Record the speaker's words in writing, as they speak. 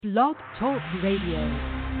Blog Talk Radio.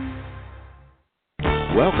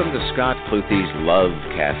 Welcome to Scott Cluthy's Love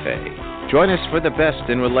Cafe. Join us for the best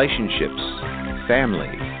in relationships, family,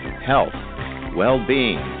 health,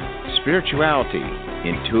 well-being, spirituality,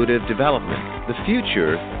 intuitive development, the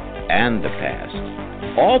future, and the past.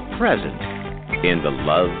 All present in the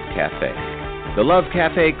Love Cafe. The Love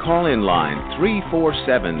Cafe call-in line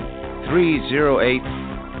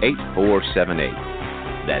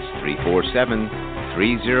 347-308-8478. That's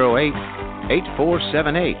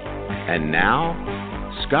 347-308-8478. And now,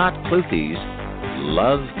 Scott Cluthy's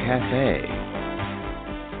Love Cafe.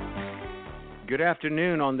 Good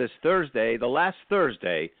afternoon on this Thursday, the last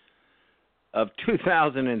Thursday of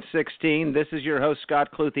 2016. This is your host,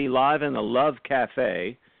 Scott Cluthy, live in the Love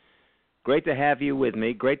Cafe. Great to have you with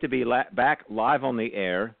me. Great to be back live on the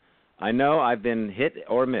air. I know I've been hit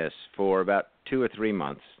or miss for about 2 or 3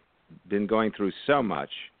 months. Been going through so much.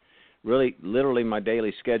 Really, literally, my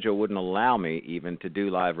daily schedule wouldn't allow me even to do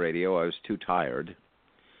live radio. I was too tired.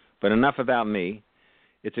 But enough about me.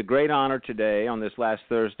 It's a great honor today, on this last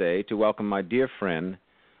Thursday, to welcome my dear friend,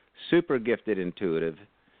 super gifted intuitive,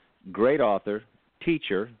 great author,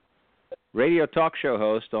 teacher, radio talk show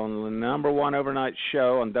host on the #1 overnight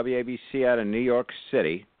show on WABC out of New York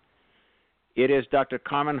City. It is Dr.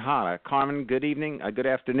 Carmen Harra. Carmen, good evening, good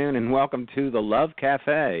afternoon, and welcome to the Love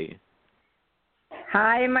Cafe.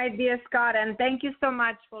 Hi, my dear Scott, and thank you so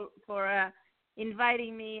much for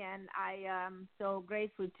inviting me, and I am so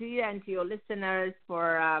grateful to you and to your listeners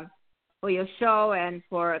for your show and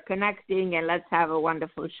for connecting, and let's have a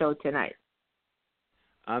wonderful show tonight.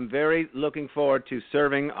 I'm very looking forward to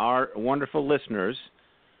serving our wonderful listeners,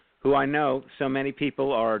 who I know so many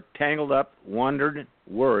people are tangled up, wondered,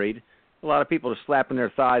 worried. A lot of people are slapping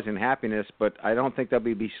their thighs in happiness, but I don't think they'll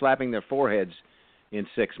be slapping their foreheads in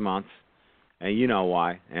 6 months. And you know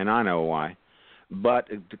why, and I know why. But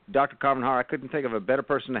Dr. Carmen Harra, I couldn't think of a better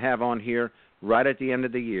person to have on here right at the end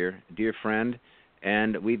of the year, dear friend.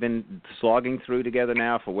 And we've been slogging through together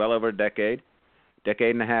now for well over a decade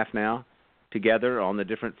and a half now, together on the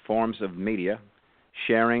different forms of media,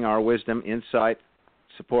 sharing our wisdom, insight,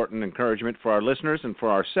 support, and encouragement for our listeners and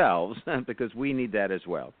for ourselves, because we need that as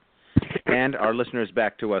well. And our listeners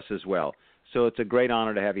back to us as well. So it's a great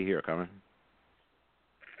honor to have you here, Carmen.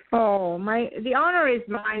 Oh, the honor is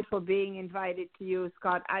mine for being invited to you,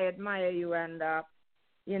 Scott. I admire you, and I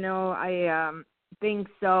think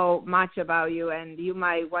so much about you, and you're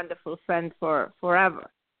my wonderful friend for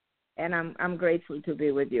forever. And I'm grateful to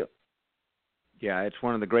be with you. Yeah, it's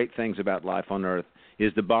one of the great things about life on Earth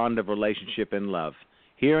is the bond of relationship and love.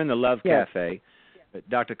 Here in the Love Cafe,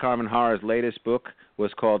 Dr. Carmen Harra's latest book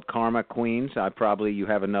was called Karma Queens. You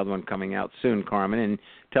have another one coming out soon, Carmen. And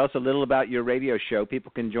tell us a little about your radio show. People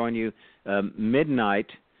can join you midnight,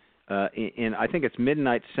 I think it's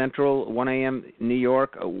midnight Central, 1 a.m. New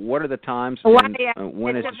York. What are the times? 1 a.m.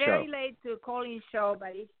 When is the show? It's a very late call-in show,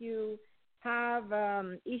 but if you have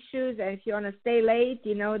issues and if you want to stay late,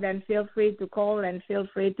 then feel free to call and feel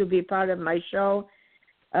free to be part of my show.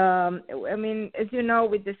 As you know,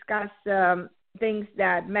 we discuss things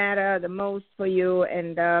that matter the most for you,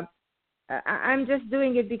 and I'm just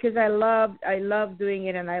doing it because I love doing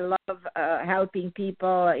it, and I love helping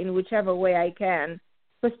people in whichever way I can,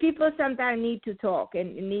 because people sometimes need to talk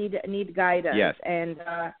and need guidance. Yes. And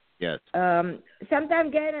yes.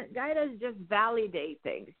 Sometimes guidance just validate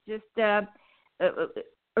things, just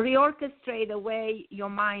reorchestrate the way your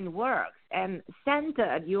mind works and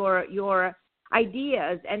center your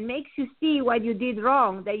ideas and makes you see what you did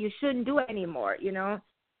wrong that you shouldn't do anymore,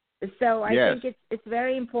 So I think it's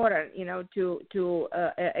very important, to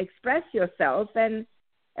express yourself. And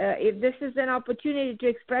if this is an opportunity to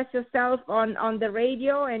express yourself on the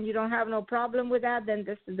radio and you don't have no problem with that, then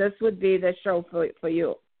this would be the show for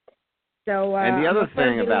you. So and the other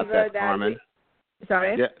thing about that, Carmen,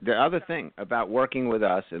 sorry? The other thing about working with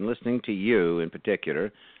us and listening to you in particular,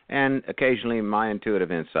 and occasionally my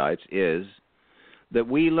intuitive insights, is that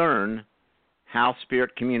we learn how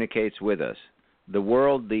Spirit communicates with us. The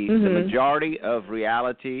world, the majority of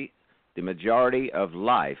reality, the majority of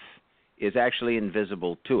life is actually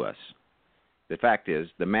invisible to us. The fact is,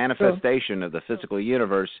 the manifestation of the physical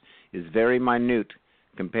universe is very minute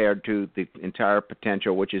compared to the entire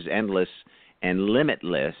potential, which is endless and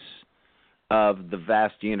limitless, of the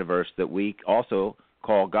vast universe that we also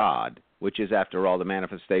call God, which is, after all, the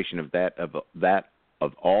manifestation of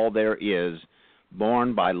all there is,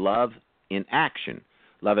 born by love in action.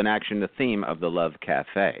 Love in action, the theme of the Love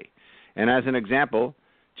Cafe. And as an example,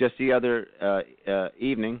 just the other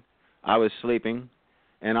evening, I was sleeping,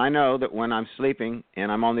 and I know that when I'm sleeping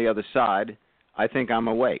and I'm on the other side, I think I'm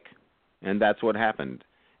awake, and that's what happened.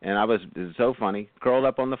 And it was so funny, curled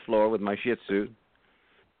up on the floor with my Shih Tzu,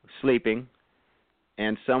 sleeping,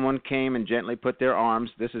 and someone came and gently put their arms.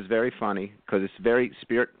 This is very funny because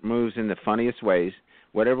spirit moves in the funniest ways.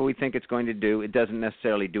 Whatever we think it's going to do, it doesn't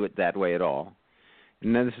necessarily do it that way at all.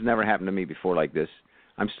 And then this has never happened to me before like this.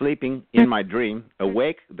 I'm sleeping in my dream,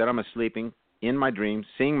 awake that I'm sleeping in my dream,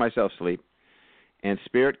 seeing myself sleep, and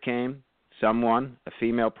spirit came, someone, a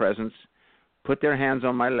female presence, put their hands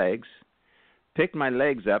on my legs, picked my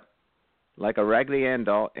legs up like a Raggedy Ann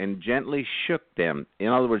doll, and gently shook them. In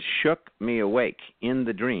other words, shook me awake in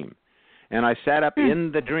the dream. And I sat up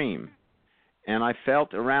in the dream, and I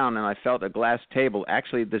felt around, and I felt a glass table.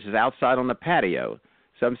 Actually, this is outside on the patio.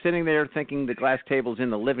 So I'm sitting there thinking the glass table's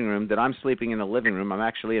in the living room, that I'm sleeping in the living room. I'm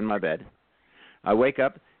actually in my bed. I wake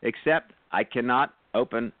up, except I cannot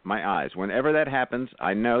open my eyes. Whenever that happens,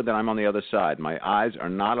 I know that I'm on the other side. My eyes are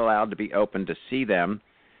not allowed to be open to see them.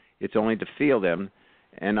 It's only to feel them.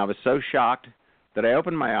 And I was so shocked that I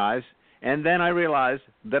opened my eyes, and then I realized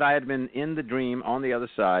that I had been in the dream on the other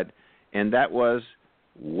side, and that was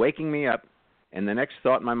waking me up. And the next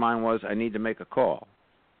thought in my mind was, I need to make a call.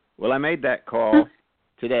 Well, I made that call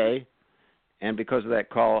today, and because of that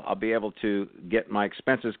call, I'll be able to get my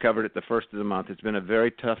expenses covered at the first of the month. It's been a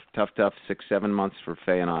very tough 6-7 months for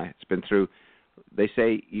Faye and I. It's been through, they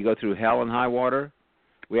say you go through hell and high water.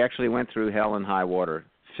 We actually went through hell and high water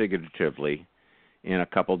figuratively in a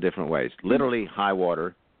couple different ways. Literally high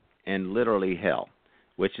water and literally hell,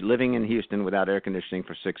 which living in Houston without air conditioning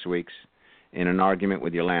for 6 weeks in an argument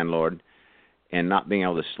with your landlord and not being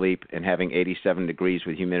able to sleep and having 87 degrees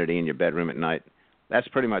with humidity in your bedroom at night, that's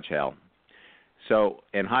pretty much hell. So,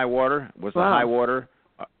 and high water was the high water,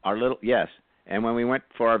 yes. And when we went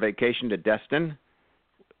for our vacation to Destin,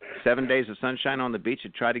 7 days of sunshine on the beach to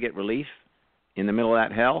try to get relief in the middle of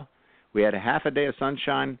that hell, we had a half a day of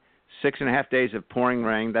sunshine, 6.5 days of pouring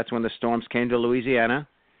rain. That's when the storms came to Louisiana.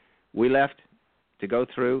 We left to go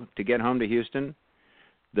through to get home to Houston.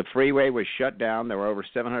 The freeway was shut down. There were over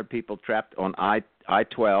 700 people trapped on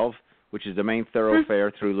I-12, which is the main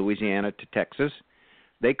thoroughfare through Louisiana to Texas.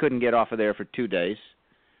 They couldn't get off of there for 2 days.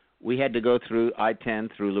 We had to go through I-10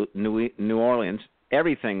 through New Orleans.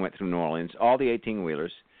 Everything went through New Orleans, all the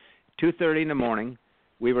 18-wheelers. 2:30 in the morning,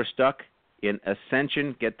 we were stuck in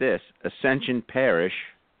Ascension, get this, Ascension Parish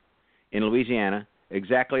in Louisiana,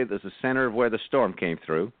 exactly at the center of where the storm came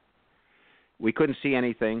through. We couldn't see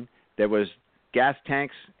anything. There was gas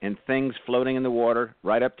tanks and things floating in the water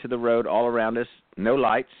right up to the road all around us, no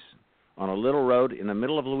lights, on a little road in the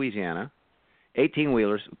middle of Louisiana.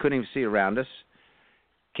 18-wheelers, we couldn't even see around us.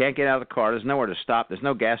 Can't get out of the car. There's nowhere to stop. There's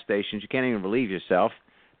no gas stations. You can't even relieve yourself.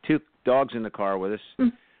 2 dogs in the car with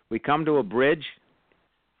us. We come to a bridge.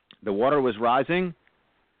 The water was rising.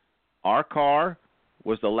 Our car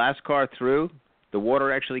was the last car through. The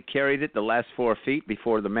water actually carried it the last 4 feet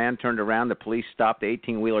before the man turned around. The police stopped the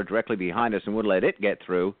 18-wheeler directly behind us and wouldn't let it get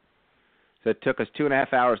through. So it took us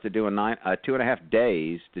 2.5 hours to do 2.5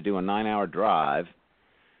 days to do a 9-hour drive.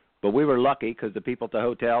 But we were lucky because the people at the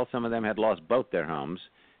hotel, some of them had lost both their homes.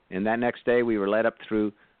 And that next day we were led up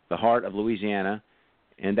through the heart of Louisiana,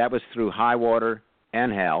 and that was through high water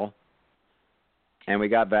and hell. And we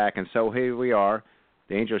got back, and so here we are.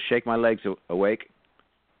 The angels shake my legs awake,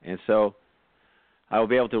 and so I will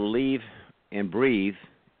be able to leave and breathe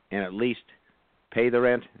and at least pay the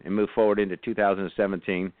rent and move forward into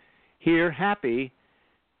 2017. Here, happy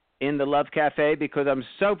in the Love Cafe because I'm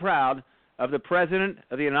so proud of the President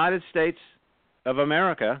of the United States of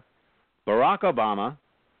America, Barack Obama,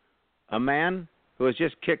 a man who has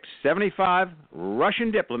just kicked 75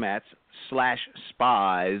 Russian diplomats /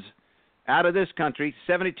 spies out of this country,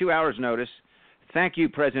 72 hours notice. Thank you,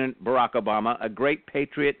 President Barack Obama, a great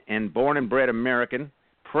patriot and born and bred American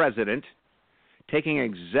president, taking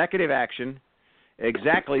executive action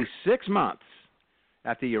exactly 6 months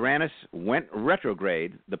after Uranus went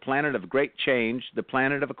retrograde, the planet of great change, the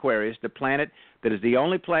planet of Aquarius, the planet that is the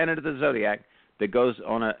only planet of the zodiac that goes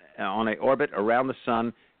on a orbit around the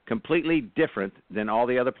sun, completely different than all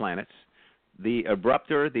the other planets. The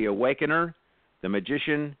abrupter, the awakener, the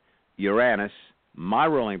magician, Uranus, my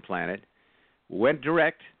ruling planet, went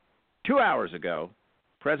direct 2 hours ago.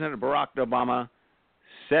 President Barack Obama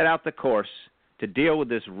set out the course to deal with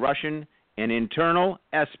this Russian and internal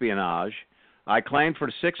espionage. I claimed for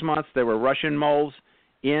 6 months there were Russian moles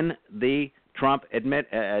in the Trump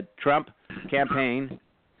campaign.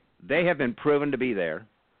 They have been proven to be there,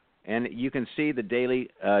 and you can see the daily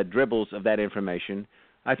dribbles of that information.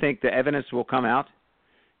 I think the evidence will come out,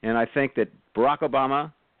 and I think that Barack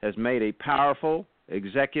Obama has made a powerful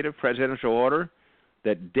executive presidential order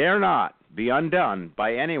that dare not be undone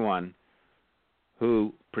by anyone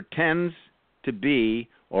who pretends to be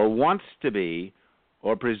or wants to be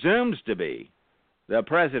or presumes to be the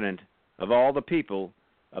president of all the people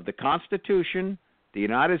of the Constitution, the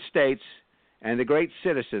United States, and the great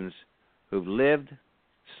citizens who've lived,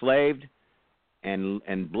 slaved,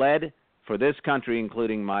 and bled for this country,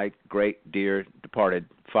 including my great, dear, departed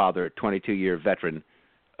father, 22-year veteran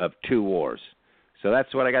of 2 wars. So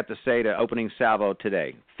that's what I got to say to opening salvo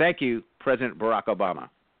today. Thank you, President Barack Obama.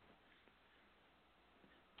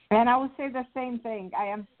 And I would say the same thing. I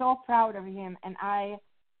am so proud of him, and I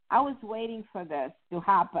was waiting for this to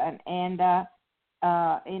happen, and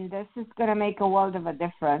this is going to make a world of a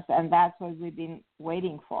difference, and that's what we've been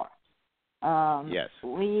waiting for. Yes.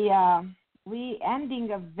 We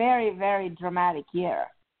ending a very, very dramatic year,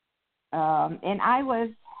 and I was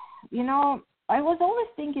always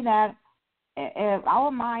thinking that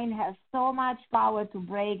our mind has so much power to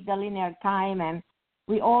break the linear time, and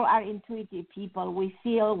we all are intuitive people. We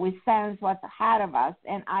feel, we sense what's ahead of us.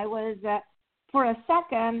 And I was, for a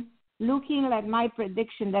second, looking at my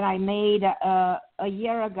prediction that I made a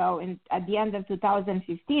year ago at the end of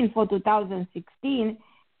 2015 for 2016,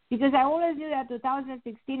 because I always knew that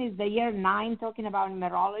 2016 is the year 9, talking about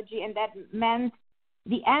numerology, and that meant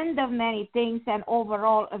the end of many things and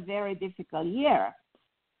overall a very difficult year.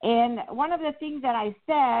 And one of the things that I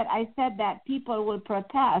said that people will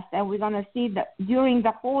protest, and we're going to see that during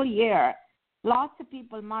the whole year, lots of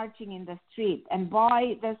people marching in the street. And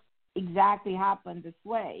boy, this exactly happened this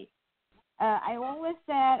way. I always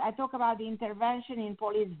said, I talk about the intervention in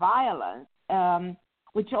police violence,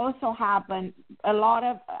 which also happened.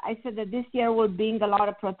 I said that this year will bring a lot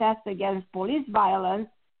of protests against police violence,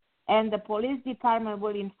 and the police department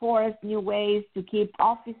will enforce new ways to keep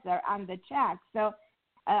officers under check. So,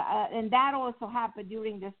 and that also happened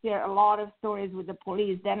during this year, a lot of stories with the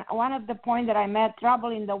police. Then one of the points that I met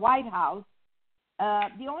trouble in the White House,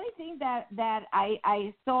 the only thing that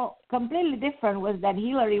I saw completely different was that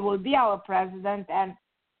Hillary will be our president and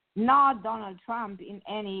not Donald Trump in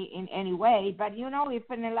any way. But, if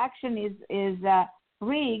an election is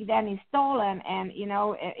rigged and is stolen, and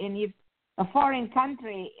if a foreign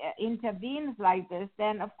country intervenes like this,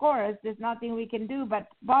 then, of course, there's nothing we can do. But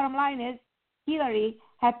bottom line is Hillary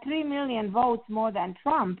had 3 million votes more than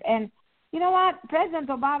Trump. And you know what? President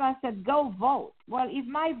Obama said, go vote. Well, if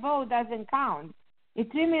my vote doesn't count, if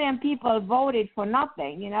 3 million people voted for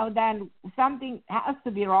nothing, then something has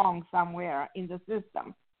to be wrong somewhere in the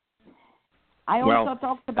system. I also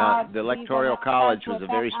talked about the Electoral College was a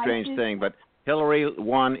very strange thing, but Hillary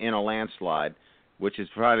won in a landslide, which is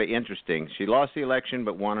probably interesting. She lost the election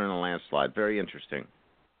but won in a landslide. Very interesting.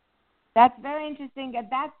 That's very interesting. And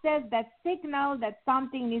that says that signal that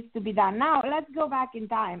something needs to be done. Now, let's go back in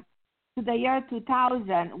time to the year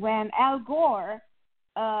 2000 when Al Gore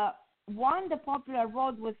won the popular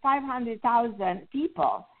vote with 500,000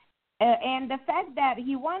 people. And the fact that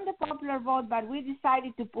he won the popular vote, but we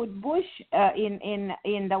decided to put Bush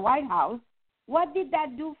in the White House, what did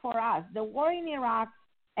that do for us? The war in Iraq,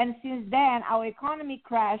 and since then our economy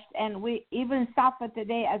crashed, and we even suffer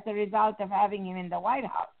today as a result of having him in the White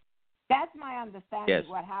House. That's my understanding of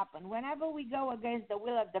what happened. Whenever we go against the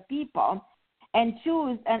will of the people and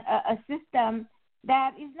choose a system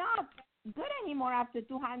that is not good anymore after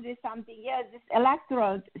 200-something years, this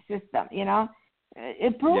electoral system,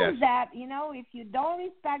 it proves that, if you don't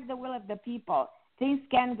respect the will of the people, things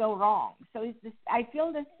can go wrong. So I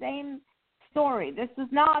feel the same story. This was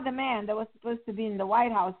not the man that was supposed to be in the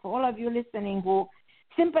White House. For all of you listening who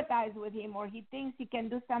sympathize with him, or he thinks he can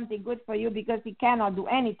do something good for you, because he cannot do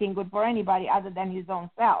anything good for anybody other than his own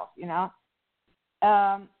self,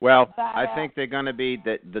 I think they're going to be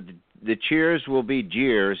the cheers will be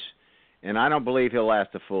jeers, and I don't believe he'll last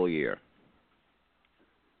a full year.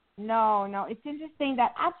 No. It's interesting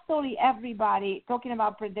that absolutely everybody, talking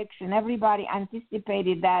about prediction, everybody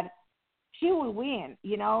anticipated that she will win.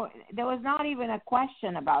 There was not even a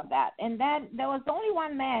question about that. And then there was only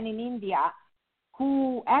one man in India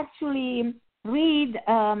who actually read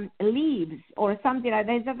leaves or something like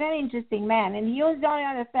that. He's a very interesting man. And he was the only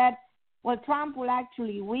one that said, well, Trump will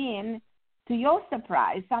actually win. To your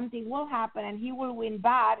surprise, something will happen and he will win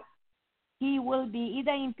bad. He will be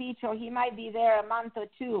either impeached or he might be there a month or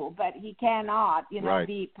two, but he cannot,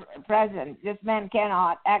 be president. This man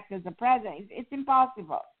cannot act as a president. It's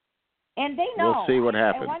impossible. And they know. We'll see what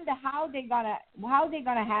happens. I wonder how they're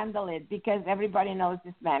gonna handle it, because everybody knows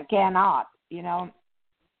this man cannot, cannot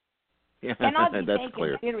be taken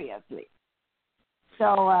clear. seriously.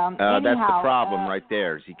 So that's the problem right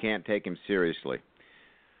there. Is you can't take him seriously.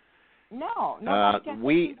 No, nobody can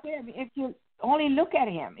take him seriously if you only look at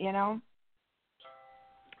him,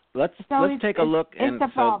 let's take a look. And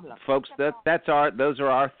so, folks, those are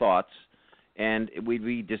our thoughts, and we'd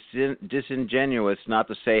be disingenuous not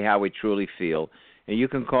to say how we truly feel. And you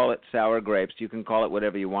can call it sour grapes, you can call it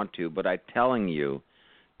whatever you want to, but I'm telling you,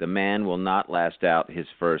 the man will not last out his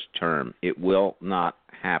first term. It will not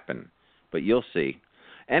happen, but you'll see.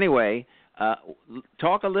 Anyway,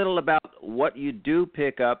 talk a little about what you do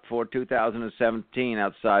pick up for 2017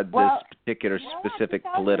 outside this particular specific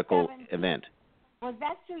political event. Was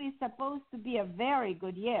actually supposed to be a very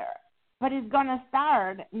good year, but it's going to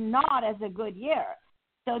start not as a good year.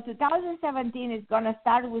 So 2017 is going to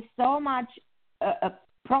start with so much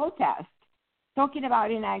protest, talking about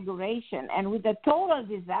inauguration, and with a total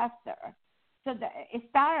disaster. So it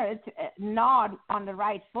started not on the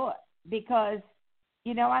right foot because,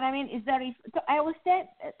 you know what I mean? I was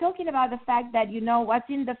talking about the fact that, what's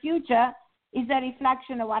in the future is a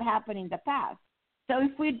reflection of what happened in the past. So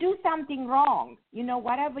if we do something wrong,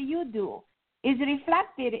 whatever you do is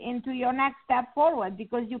reflected into your next step forward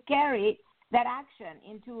because you carry that action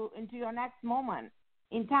into your next moment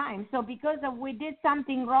in time. So because we did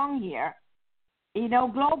something wrong here,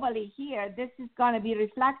 globally here, this is going to be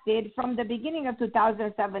reflected from the beginning of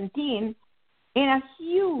 2017 in a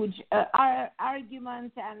huge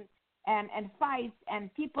arguments and fights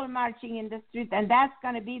and people marching in the street, and that's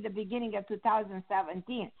going to be the beginning of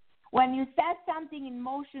 2017. When you set something in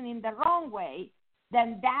motion in the wrong way,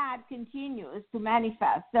 then that continues to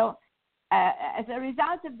manifest. So as a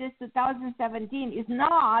result of this, 2017 is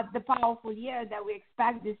not the powerful year that we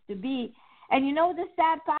expect this to be. And the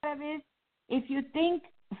sad part of it is, if you think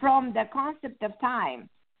from the concept of time,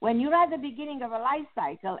 when you're at the beginning of a life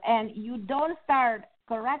cycle and you don't start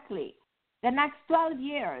correctly, the next 12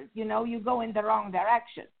 years, you go in the wrong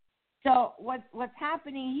direction. So what's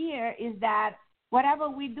happening here is that whatever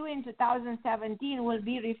we do in 2017 will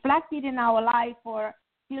be reflected in our life for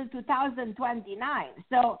till 2029.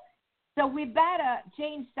 So we better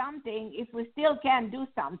change something if we still can't do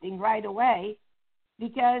something right away,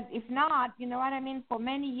 because if not, for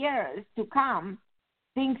many years to come,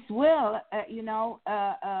 things will,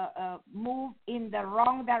 move in the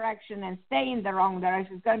wrong direction and stay in the wrong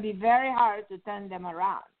direction. It's going to be very hard to turn them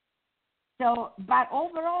around. So, but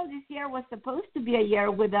overall, this year was supposed to be a year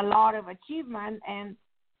with a lot of achievement and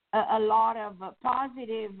a lot of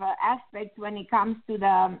positive aspects when it comes to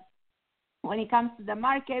the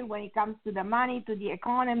market, when it comes to the money, to the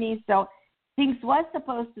economy. So things were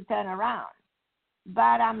supposed to turn around.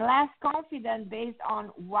 But I'm less confident based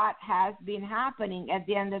on what has been happening at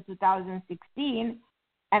the end of 2016.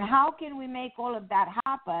 And how can we make all of that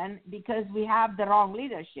happen because we have the wrong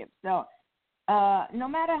leadership? So no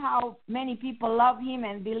matter how many people love him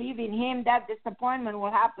and believe in him, that disappointment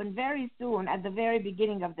will happen very soon at the very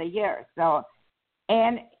beginning of the year. So,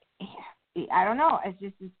 and I don't know,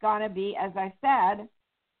 it's going to be, as I said,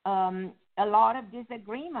 a lot of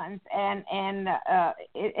disagreements, and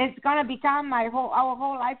it's going to become our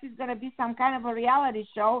whole life is going to be some kind of a reality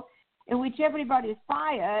show in which everybody is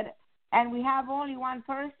fired, and we have only one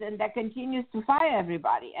person that continues to fire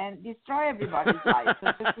everybody and destroy everybody's life.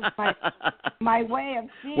 So this is my way of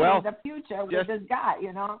seeing the future with this guy,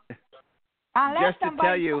 Unless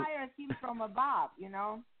somebody fires him from above,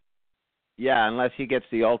 Yeah, unless he gets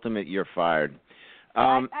the ultimate, you're fired.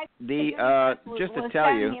 Just to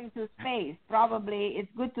tell you, send him to space. Probably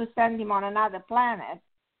it's good to send him on another planet.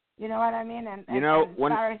 You know what I mean? And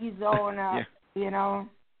start his own.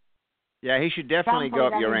 Yeah, he should definitely go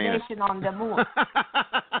up Uranus. On the moon.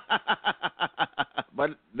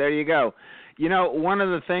 But there you go. One of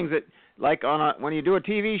the things that, like when you do a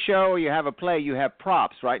TV show or you have a play, you have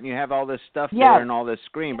props, right? And you have all this stuff there and all this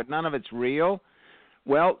screen, but none of it's real.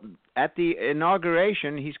 Well, at the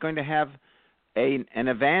inauguration, he's going to have an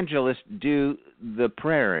evangelist do the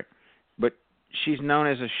prayer, but she's known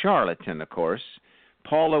as a charlatan, of course,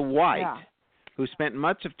 Paula White, who spent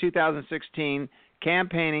much of 2016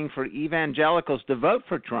 campaigning for evangelicals to vote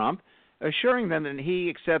for Trump, assuring them that he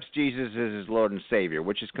accepts Jesus as his Lord and Savior,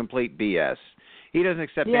 which is complete BS. He doesn't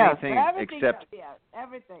accept anything except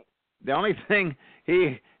everything. The only thing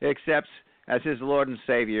he accepts as his Lord and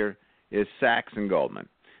Savior is Sachs and Goldman.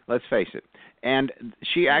 Let's face it. And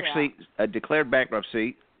she actually declared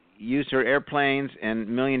bankruptcy, used her airplanes and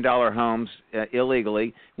million-dollar homes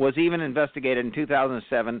illegally, was even investigated in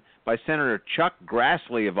 2007 by Senator Chuck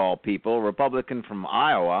Grassley, of all people, Republican from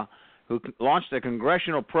Iowa, who launched a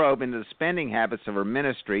congressional probe into the spending habits of her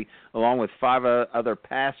ministry, along with 5 other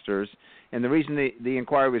pastors. And the reason the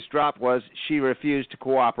inquiry was dropped was she refused to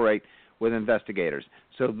cooperate with investigators.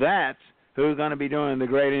 So that's who's going to be doing the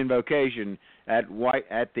great invocation at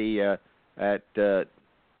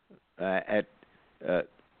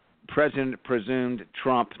President presumed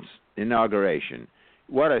Trump's inauguration.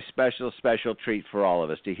 What a special, special treat for all of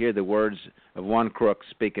us to hear the words of one crook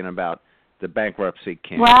speaking about the bankruptcy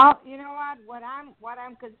king. Well, you know what? What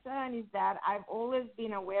I'm concerned is that I've always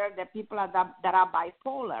been aware that people that are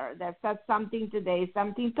bipolar, that said something today,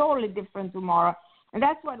 something totally different tomorrow, and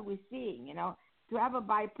that's what we're seeing. To have a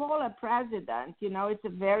bipolar president, it's a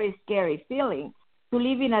very scary feeling. To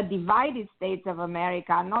live in a divided states of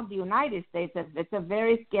America, not the United States, it's a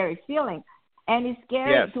very scary feeling, and it's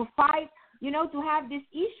scary to fight. To have this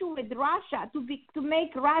issue with Russia, to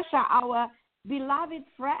make Russia our beloved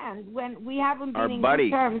friend when we haven't been in good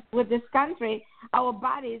terms with this country, our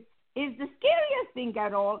buddies, is the scariest thing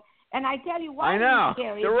at all. And I tell you why it's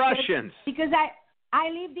scary. The Russians. Because I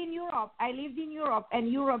lived in Europe.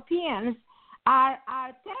 And Europeans are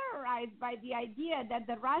terrorized by the idea that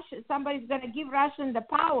somebody's going to give Russians the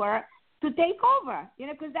power to take over.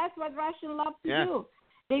 Because that's what Russians love to do.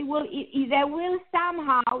 They will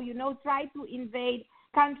somehow, try to invade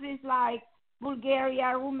countries like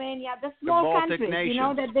Bulgaria, Romania, the small countries,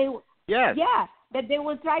 nations. That they that they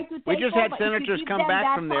will try to take over. We just had senators come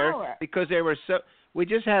back from there because they were so. We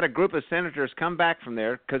just had a group of senators come back from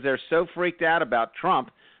there because they're so freaked out about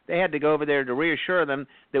Trump. They had to go over there to reassure them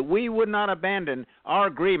that we would not abandon our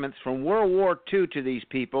agreements from World War II to these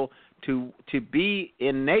people to be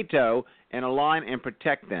in NATO and align and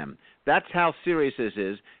protect them. That's how serious this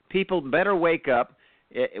is. People better wake up.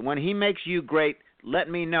 When he makes you great, let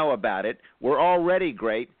me know about it. We're already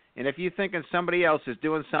great. And if you're thinking somebody else is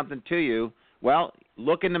doing something to you, well,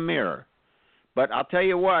 look in the mirror. But I'll tell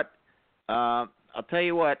you what.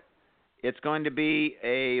 It's going to be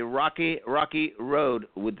a rocky road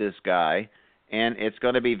with this guy, and it's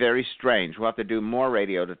going to be very strange. We'll have to do more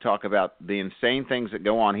radio to talk about the insane things that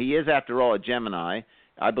go on. He is, after all, a Gemini.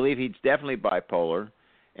 I believe he's definitely bipolar.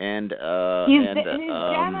 And he's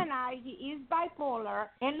Gemini. He is bipolar.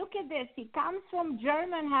 And look at this. He comes from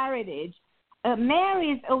German heritage,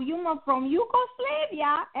 marries a woman from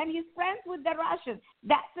Yugoslavia, and he's friends with the Russians.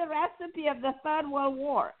 That's a recipe of the Third World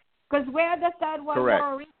War. Because where the Third World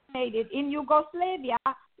War originated, in Yugoslavia,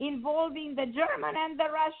 involving the German and the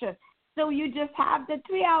Russian. So you just have the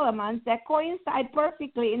three elements that coincide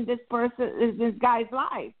perfectly in this guy's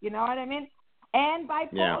life. You know what I mean? And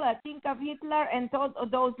bipolar. Yeah. Think of Hitler and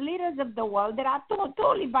those leaders of the world that are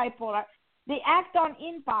totally bipolar. They act on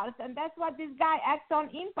impulse, and that's what this guy acts on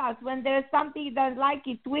impulse. When there's something he doesn't like,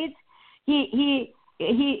 he tweets. He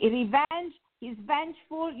revenge. He's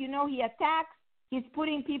vengeful. He attacks. He's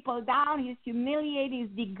putting people down. He's humiliating.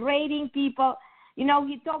 He's degrading people. He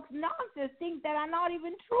talks nonsense, things that are not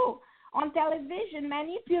even true on television,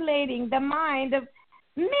 manipulating the mind of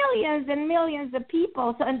millions and millions of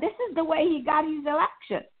people. So, and this is the way he got his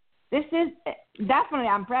election. This is definitely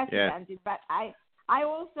unprecedented. Yeah. But I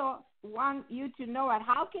also want you to know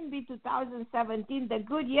how can be 2017 the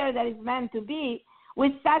good year that is meant to be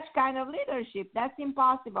with such kind of leadership? That's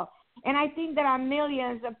impossible. And I think there are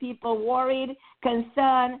millions of people worried,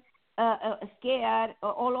 concerned, scared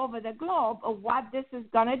all over the globe of what this is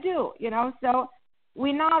going to do. So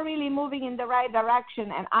we're not really moving in the right direction,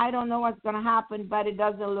 and I don't know what's going to happen, but it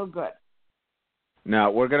doesn't look good. No,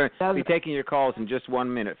 we're going to be taking your calls in just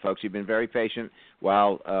 1 minute, folks. You've been very patient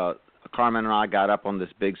while Carmen and I got up on this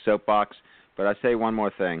big soapbox. But I say one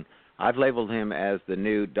more thing. I've labeled him as the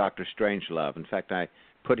new Dr. Strangelove. In fact, I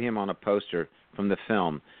put him on a poster from the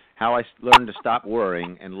film, How I Learned to Stop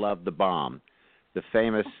Worrying and Love the Bomb, the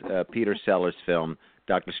famous Peter Sellers film,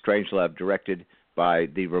 Dr. Strangelove, directed by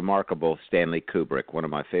the remarkable Stanley Kubrick, one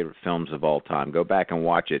of my favorite films of all time. Go back and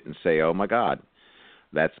watch it and say, oh, my God,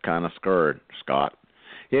 that's kind of scared, Scott.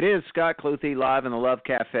 It is Scott Cluthe live in the Love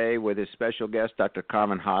Cafe with his special guest, Dr.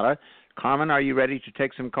 Carmen Harra. Carmen, are you ready to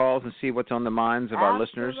take some calls and see what's on the minds of our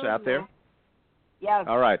listeners out there? Yes.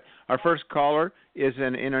 All right. Our first caller is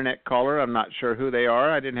an Internet caller. I'm not sure who they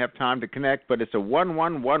are. I didn't have time to connect, but it's a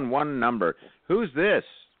 1111 number. Who's this?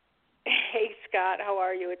 Hey, Scott. How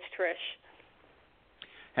are you? It's Trish.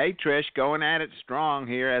 Hey, Trish, going at it strong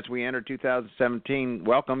here as we enter 2017.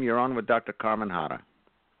 Welcome. You're on with Dr. Carmen Harra.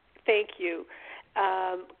 Thank you.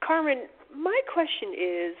 Carmen, my question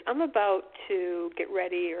is, I'm about to get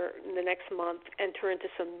ready in the next month, enter into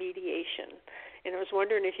some mediation. And I was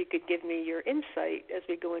wondering if you could give me your insight as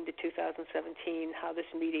we go into 2017, how this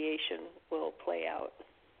mediation will play out.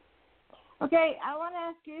 Okay, I want to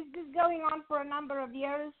ask you, is this going on for a number of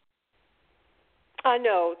years?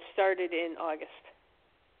 No, it started in August.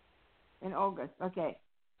 In August, okay.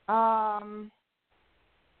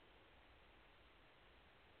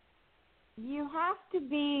 You have to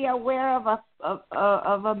be aware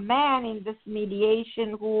of a man in this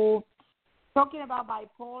mediation who talking about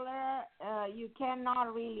bipolar, you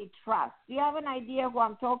cannot really trust. Do you have an idea who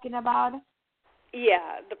I'm talking about?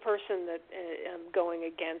 Yeah, the person that I'm going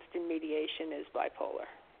against in mediation is bipolar.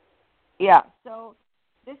 Yeah, so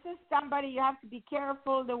this is somebody you have to be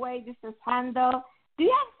careful the way this is handled. Do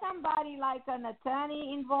you have somebody like an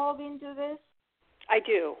attorney involved into this? I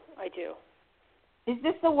do. Is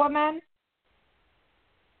this a woman?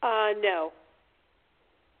 No.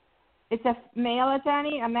 It's a male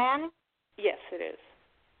attorney, a man? Yes, it is.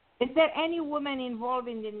 Is there any woman involved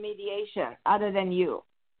in the mediation other than you?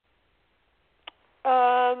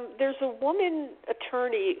 There's a woman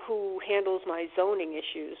attorney who handles my zoning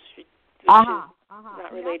issues, which is not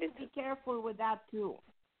related. You have to be careful with that too.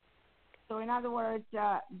 So in other words,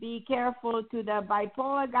 be careful to the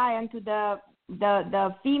bipolar guy and to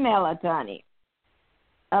the female attorney.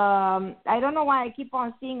 I don't know why I keep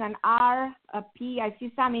on seeing an R, a P. I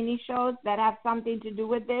see some initials that have something to do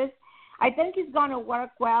with this. I think it's going to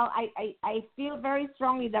work well. I feel very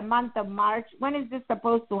strongly the month of March. When is this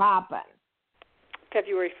supposed to happen?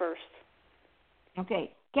 February 1st.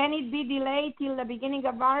 Okay. Can it be delayed till the beginning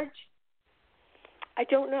of March? I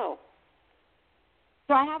don't know.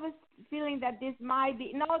 So I have a feeling that this might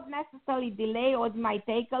be not necessarily delay, or it might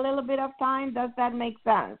take a little bit of time. Does that make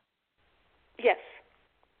sense? Yes.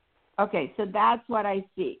 Okay, so that's what I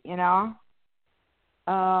see, you know.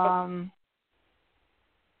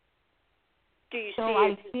 Do you so see I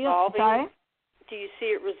it feel, resolving? Sorry? Do you see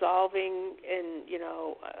it resolving in,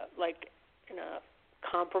 like in a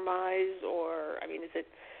compromise, or I mean, is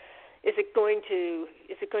it going to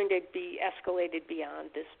be escalated beyond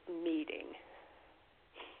this meeting?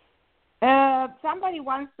 Somebody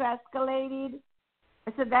wants to escalate it.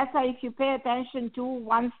 So that's why if you pay attention to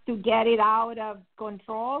wants to get it out of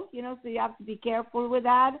control, you know, so you have to be careful with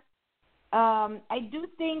that. I do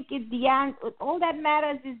think at the end, all that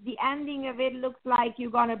matters is the ending of it. Looks like you're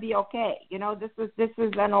going to be okay. You know, this is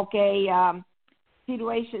an okay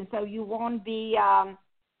situation, so you won't be.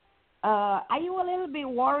 Are you a little bit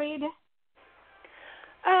worried?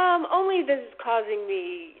 Only this is causing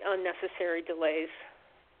me unnecessary delays.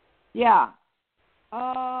 Yeah.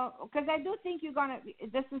 Because I do think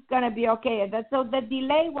this is gonna be okay. So the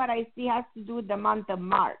delay, what I see, has to do with the month of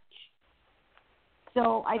March.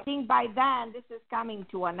 So I think by then this is coming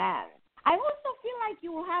to an end. I also feel like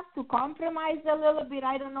you will have to compromise a little bit.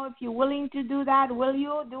 I don't know if you're willing to do that. Will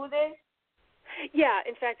you do this? Yeah.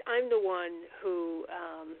 In fact, I'm the one who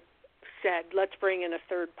said, let's bring in a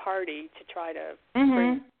third party to try to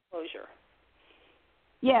bring closure.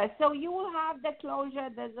 Yeah, so you will have the closure.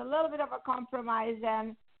 There's a little bit of a compromise,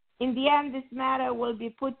 and in the end, this matter will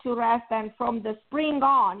be put to rest, and from the spring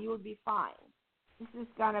on, you'll be fine.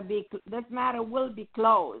 This matter will be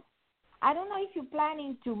closed. I don't know if you're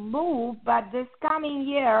planning to move, but this coming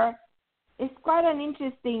year is quite an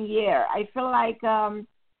interesting year. I feel like a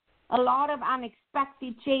lot of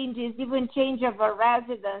unexpected changes, even change of a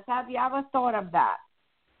residence. Have you ever thought of that?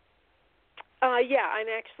 Yeah, I'm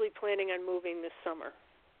actually planning on moving this summer.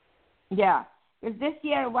 Yeah, because this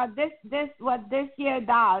year, what this year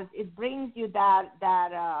does, it brings you that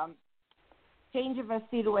change of a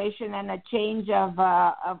situation and a change of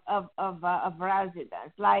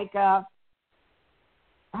residence. Like, how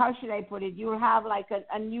should I put it? You'll have like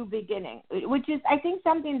a new beginning, which is, I think,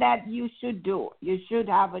 something that you should do. You should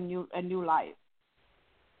have a new life.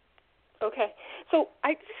 Okay, so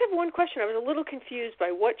I just have one question. I was a little confused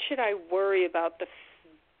by what should I worry about the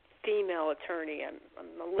female attorney. I'm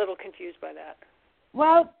a little confused by that.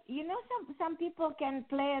 Well, you know, some people can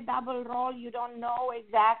play a double role. You don't know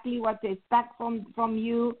exactly what to expect from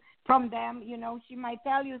them. You know, she might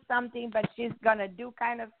tell you something, but she's gonna do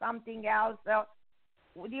kind of something else. So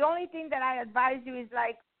the only thing that I advise you is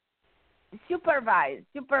like supervise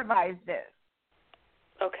this.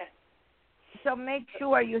 Okay. So make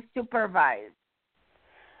sure you supervise.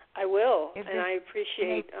 I will, and I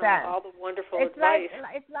appreciate all the wonderful advice.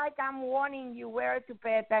 It's like I'm warning you where to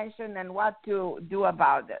pay attention and what to do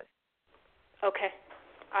about this. Okay,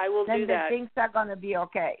 I will do that. Then things are going to be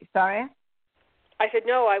okay. Sorry? I said,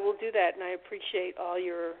 no, I will do that, and I appreciate all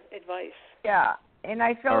your advice. Yeah, and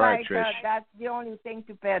I feel right, like that's the only thing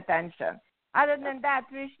to pay attention. Other than that,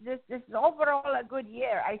 Trish, this is overall a good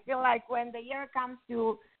year. I feel like when the year comes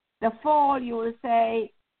to the fall, you will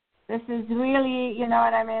say, this is really, you know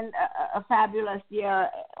what I mean, a fabulous year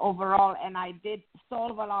overall, and I did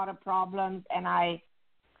solve a lot of problems, and I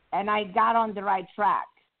got on the right track.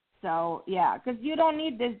 So, yeah, because you don't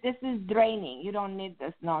need this. This is draining. You don't need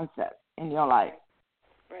this nonsense in your life.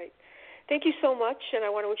 Right. Thank you so much, and I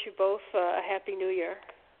want to wish you both a Happy New Year.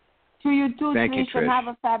 To you too, Thank you, Trish, and have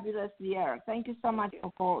a fabulous year. Thank you so much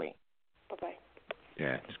for calling. Bye-bye.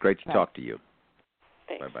 Yeah, it's great to talk to you.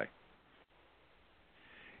 Thanks. Bye-bye.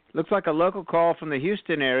 Looks like a local call from the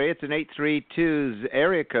Houston area. It's an 832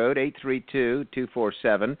 area code,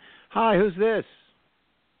 832-247. Hi, who's this?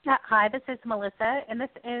 Hi, this is Melissa, and this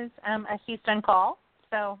is a Houston call.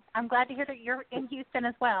 So I'm glad to hear that you're in Houston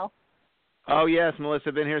as well. Oh, yes,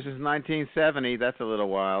 Melissa, been here since 1970. That's a little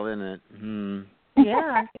while, isn't it?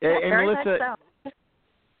 Yeah, Hey, very Melissa, much so.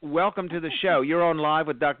 welcome to the show. You're on live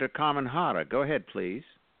with Dr. Carmen Harra. Go ahead, please.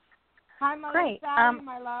 Hi, Melissa. Great.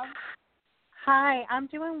 My love. Hi, I'm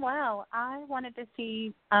doing well. I wanted to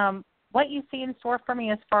see what you see in store for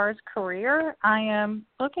me as far as career. I am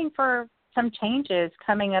looking for some changes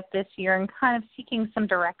coming up this year and kind of seeking some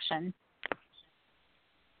direction.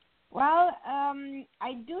 Well,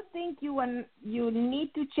 I do think you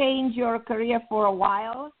need to change your career for a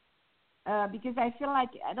while because I feel like,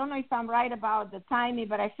 I don't know if I'm right about the timing,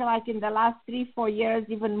 but I feel like in the last 3-4 years,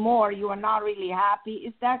 even more, you are not really happy.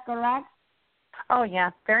 Is that correct? Oh,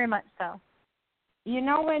 yeah, very much so. You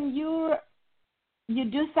know, when you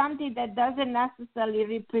do something that doesn't necessarily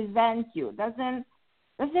represent you, doesn't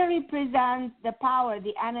represent the power,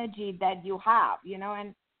 the energy that you have, you know,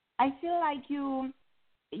 and I feel like you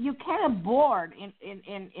kind of bored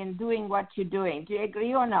in doing what you're doing. Do you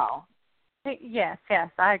agree or no? Yes,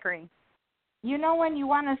 I agree. You know, when you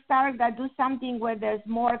want to do something where there's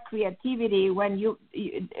more creativity, when your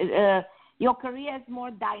career is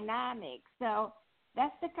more dynamic. So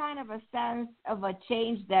that's the kind of a sense of a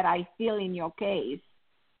change that I feel in your case.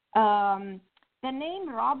 The name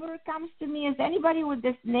Robert comes to me. Is anybody with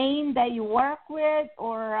this name that you work with,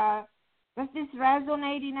 or does this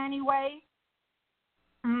resonate in any way?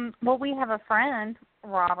 Well, we have a friend,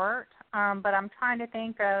 Robert, but I'm trying to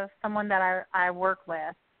think of someone that I work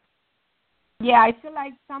with. Yeah, I feel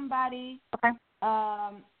like somebody, okay.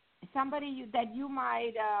 Somebody that you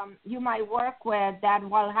might work with that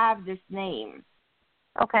will have this name.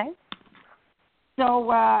 Okay.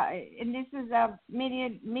 So, and this is a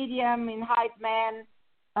medium in height man,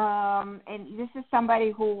 and this is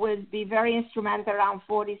somebody who would be very instrumental around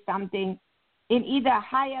 40-something in either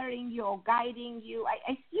hiring you or guiding you.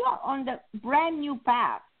 I see you on the brand new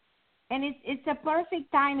path, and it's a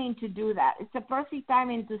perfect timing to do that. It's a perfect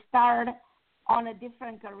timing to start on a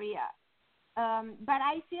different career. But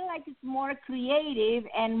I feel like it's more creative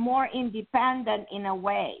and more independent in a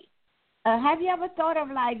way. Have you ever thought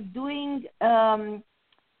of like doing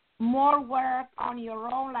more work on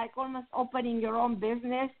your own, like almost opening your own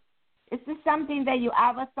business? Is this something that you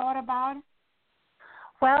ever thought about?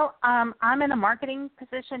 Well, I'm in a marketing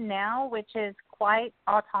position now, which is quite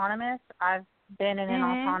autonomous. I've been in an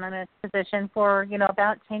autonomous position for,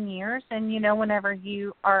 about 10 years. And, whenever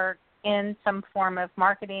you are in some form of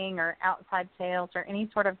marketing or outside sales or any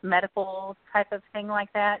sort of medical type of thing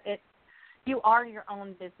like that, you are your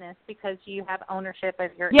own business because you have ownership of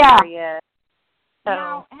your area. So,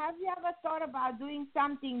 now, have you ever thought about doing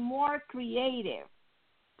something more creative?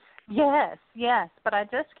 Yes, but I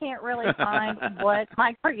just can't really find what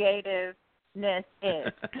my creativeness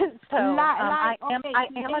is. So I am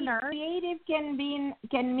a nurse. Creative can mean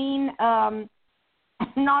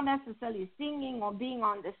not necessarily singing or being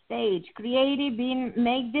on the stage. Creative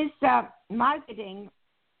make this marketing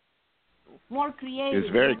more creative.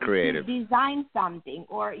 It's very creative. Design something,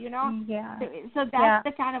 or Yeah. So that's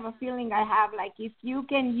the kind of a feeling I have. Like if you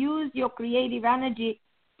can use your creative energy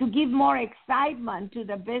to give more excitement to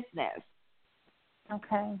the business.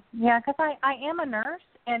 Okay. Yeah, because I am a nurse,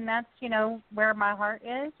 and that's where my heart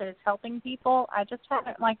is helping people. I just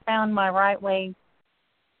haven't found my right way,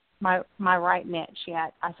 my right niche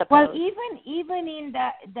yet, I suppose. Well, even in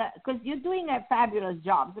the because you're doing a fabulous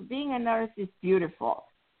job. So being a nurse is beautiful.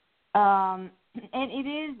 And it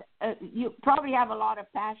is, you probably have a lot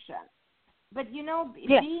of passion. But,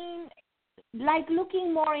 being,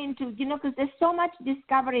 looking more into, because there's so much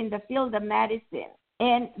discovery in the field of medicine.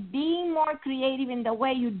 And being more creative in the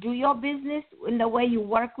way you do your business, in the way you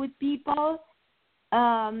work with people,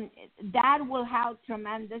 that will help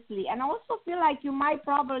tremendously. And I also feel like you might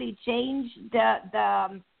probably change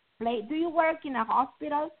the place. Do you work in a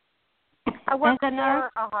hospital? I work for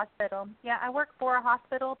a hospital. Yeah, I work for a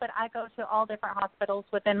hospital, but I go to all different hospitals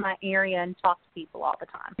within my area and talk to people all the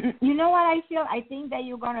time. You know what I feel? I think that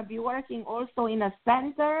you're going to be working also in a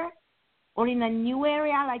center or in a new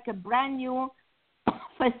area, like a brand new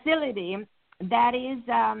facility that is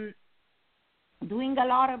doing a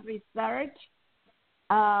lot of research.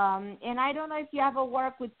 And I don't know if you ever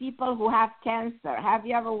work with people who have cancer. Have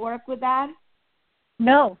you ever worked with that?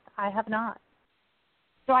 No, I have not.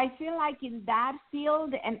 So I feel like in that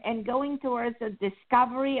field and going towards a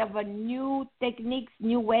discovery of a new techniques,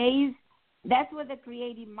 new ways that's where the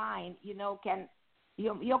creative mind, your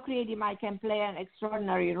creative mind can play an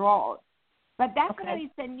extraordinary role. But definitely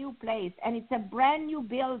it's a new place, and it's a brand new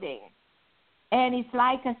building, and it's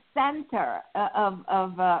like a center of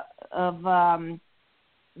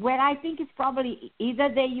where I think it's probably either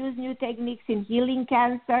they use new techniques in healing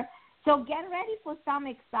cancer. So get ready for some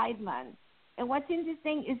excitement. And what's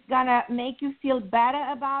interesting is going to make you feel better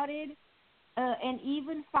about it, and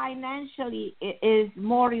even financially it is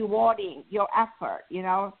more rewarding, your effort,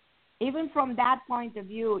 Even from that point of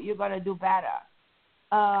view, you're going to do better.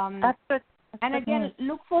 And again,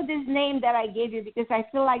 look for this name that I gave you, because I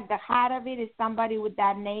feel like the heart of it is somebody with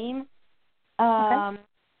that name. I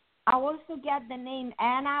also get the name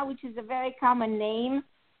Anna, which is a very common name.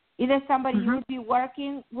 Either somebody you would be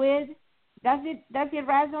working with. Does it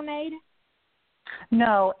resonate?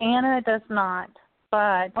 No, Anna does not.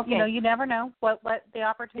 But you never know what the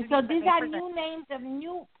opportunity. So these are new names of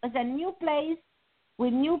it's a new place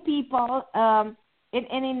with new people. And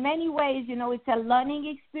in many ways, it's a learning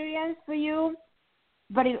experience for you.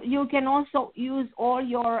 But you can also use all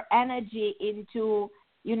your energy into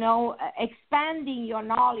expanding your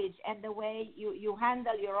knowledge and the way you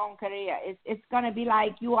handle your own career. It's going to be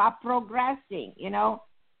like you are progressing,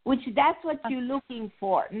 which that's what you're looking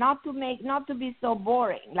for, not to be so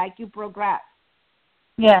boring, like you progress.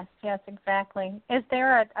 Yes, exactly. Is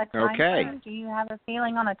there a time Okay. frame? Do you have a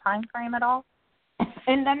feeling on a time frame at all?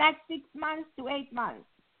 In the next 6 months to 8 months.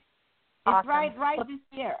 Awesome. It's right this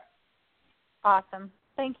year. Awesome.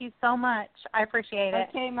 Thank you so much. I appreciate it.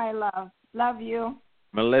 Okay, my love. Love you.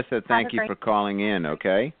 Melissa, thank you for calling in,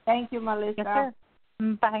 okay? Thank you, Melissa. Yes,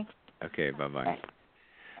 sir. Bye. Okay, bye-bye.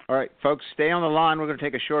 All right, folks, stay on the line. We're going to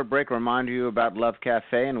take a short break, remind you about Love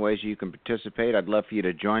Cafe and ways you can participate. I'd love for you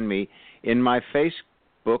to join me in my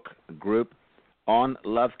Facebook group on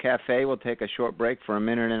Love Cafe. We'll take a short break for a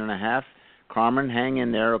minute and a half. Carmen, hang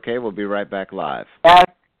in there, okay? We'll be right back live.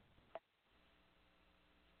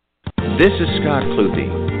 This is Scott Cluthe.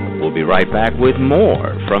 We'll be right back with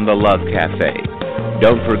more from the Love Cafe.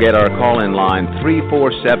 Don't forget our call-in line,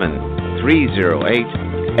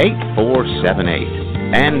 347-308-8478.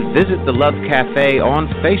 And visit the Love Cafe on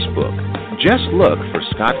Facebook. Just look for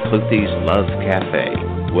Scott Cluthe's Love Cafe.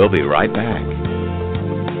 We'll be right back.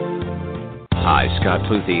 Hi, Scott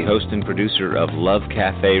Cluthe, host and producer of Love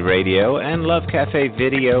Cafe Radio and Love Cafe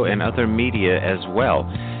Video and other media as well.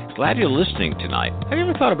 Glad you're listening tonight. Have you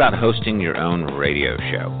ever thought about hosting your own radio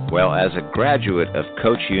show? Well, as a graduate of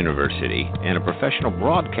Coach University and a professional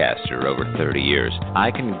broadcaster over 30 years,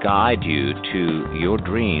 I can guide you to your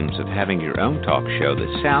dreams of having your own talk show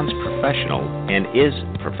that sounds professional and is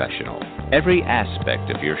professional. Every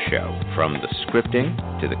aspect of your show, from the scripting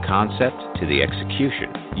to the concept to the execution,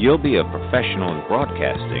 you'll be a professional in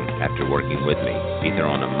broadcasting after working with me, either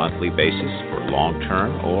on a monthly basis for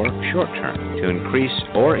long-term or short-term, to increase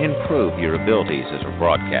or improve your abilities as a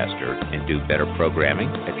broadcaster and do better programming,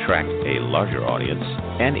 attract a larger audience,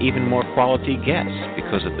 and even more quality guests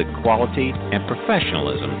because of the quality and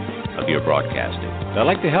professionalism of your broadcasting. I'd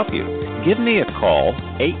like to help you. Give me a call,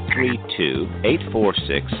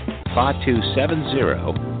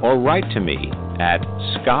 832-846-5270, or write to me at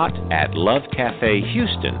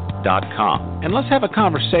scott@lovecafehouston.com. And let's have a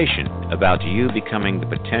conversation about you becoming the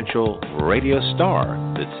potential radio star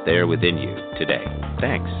that's there within you today.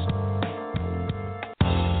 Thanks.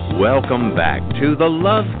 Welcome back to the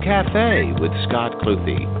Love Cafe with Scott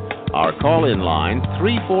Cluthe. Our call-in line,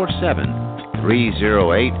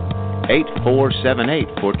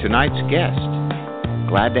 347-308-8478 for tonight's guest.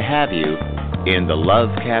 Glad to have you in the Love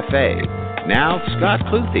Cafe. Now, Scott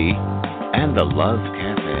Cluthe and the Love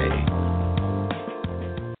Cafe.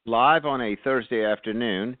 Live on a Thursday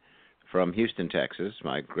afternoon from Houston, Texas,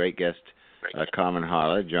 my great guest, Carmen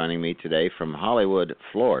Harra, joining me today from Hollywood,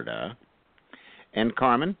 Florida. And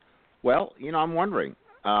Carmen, well, I'm wondering,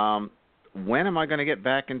 when am I going to get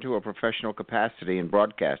back into a professional capacity in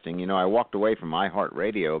broadcasting? I walked away from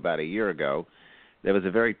iHeartRadio about a year ago. There was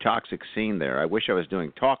a very toxic scene there. I wish I was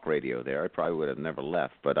doing talk radio there. I probably would have never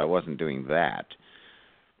left, but I wasn't doing that.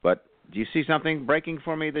 But do you see something breaking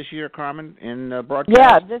for me this year, Carmen, in broadcast?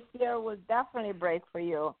 Yeah, this year will definitely break for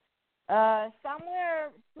you.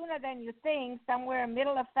 Somewhere sooner than you think, somewhere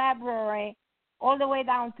middle of February, all the way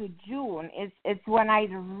down to June, it's when I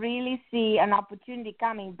really see an opportunity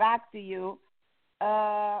coming back to you.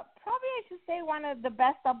 Probably I should say one of the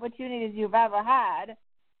best opportunities you've ever had.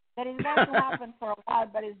 That is going to happen for a while,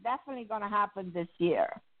 but it's definitely going to happen this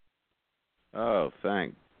year. Oh,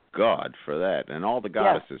 thank God for that. And all the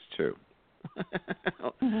goddesses, too.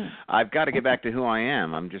 I've got to get back to who I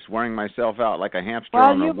am. I'm just wearing myself out like a hamster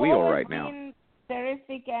on a wheel right now.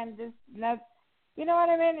 terrific and this not, you know what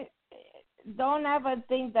I mean? Don't ever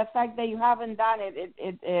think the fact that you haven't done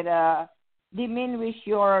it diminish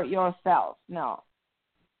yourself. No.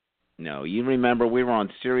 No, you remember we were on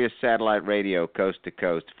Sirius Satellite Radio, coast to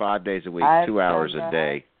coast, 5 days a week, 2 hours a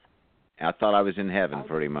day. I thought I was in heaven,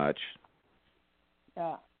 pretty much.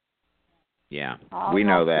 Yeah. Yeah, we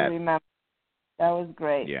know that. Remember. That was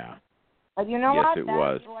great. Yeah. But you know what? Yes, it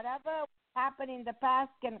was. Whatever happened in the past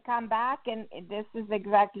can come back, and this is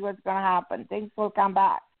exactly what's going to happen. Things will come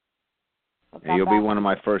back. And you'll be one of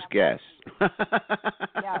my first guests.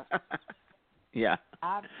 Yes. Yeah.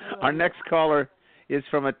 Absolutely. Our next caller is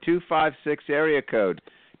from a 256 area code,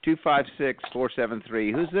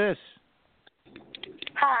 256-473. Who's this?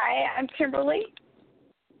 Hi, I'm Kimberly.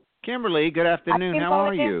 Kimberly, good afternoon. How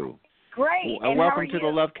are you? Great. And welcome to the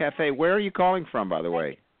Love Cafe. Where are you calling from, by the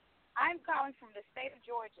way? I'm calling from the state of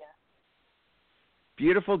Georgia.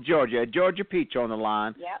 Beautiful Georgia. Georgia Peach on the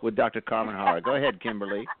line with Dr. Carmen Harra. Go ahead,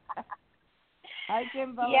 Kimberly. Hi,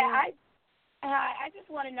 Kimberly. Yeah, I just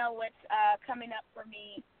want to know what's coming up for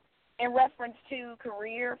me in reference to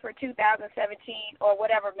career for 2017 or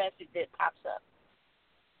whatever message that pops up.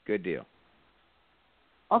 Good deal.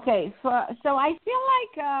 Okay, so I feel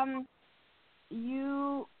like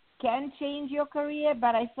you can change your career,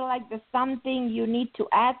 but I feel like there's something you need to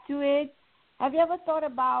add to it. Have you ever thought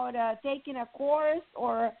about taking a course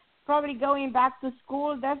or probably going back to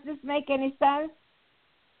school? Does this make any sense?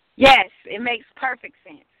 Yes, it makes perfect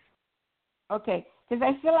sense. Okay, because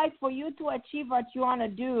I feel like for you to achieve what you want to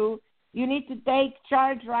do, you need to take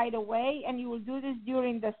charge right away, and you will do this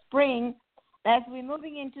during the spring. As we're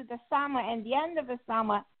moving into the summer and the end of the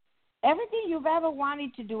summer, everything you've ever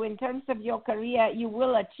wanted to do in terms of your career, you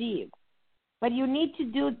will achieve. But you need to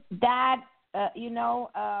do that,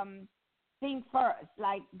 thing first,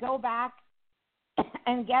 like go back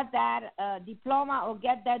and get that diploma or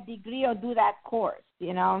get that degree or do that course,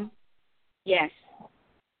 Yes.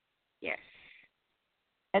 Yes.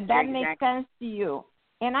 And that makes sense to you.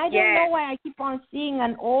 And I don't know why I keep on seeing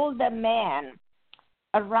an older man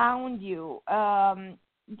around you.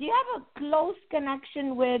 Do you have a close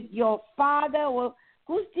connection with your father, or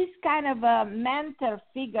who's this kind of a mentor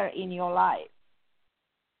figure in your life?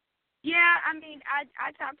 Yeah, I mean,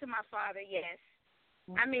 I talk to my father, yes.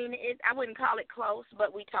 I mean, I wouldn't call it close,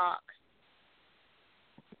 but we talk.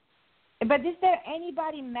 But is there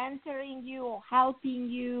anybody mentoring you or helping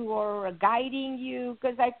you or guiding you?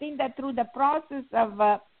 Because I think that through the process of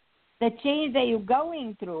the change that you're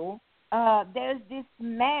going through, there's this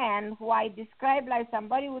man who I describe like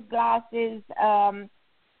somebody with glasses,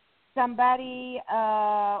 somebody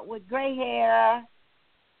with gray hair,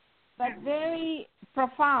 but very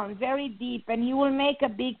profound, very deep, and he will make a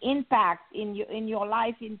big impact in your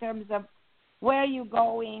life in terms of where you're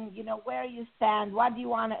going, where you stand, what do you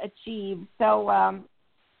want to achieve. So I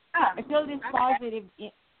feel this positive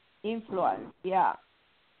influence, yeah.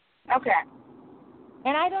 Okay.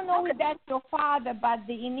 And I don't know if that's your father, but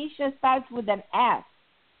the initial starts with an S.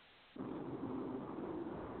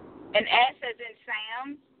 An S as in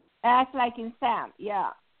Sam? S like in Sam, yeah.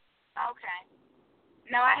 Okay.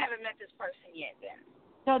 No, I haven't met this person yet then.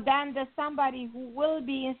 So then there's somebody who will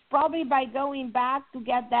be, probably by going back to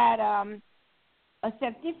get that a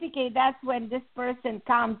certificate, that's when this person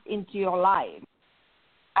comes into your life.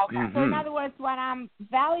 Okay. Mm-hmm. So in other words, when I'm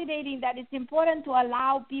validating that it's important to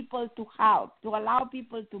allow people to help, to allow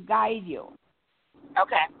people to guide you.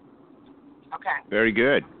 Okay. Okay. Very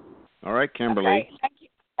good. All right, Kimberly. Okay.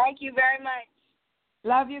 Thank you very much.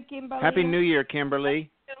 Love you, Kimberly. Happy New Year,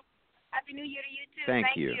 Kimberly. Happy New Year to you, too.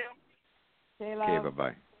 Thank you. Say Okay, love.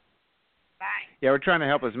 bye-bye. Bye. Yeah, we're trying to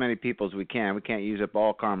help as many people as we can. We can't use up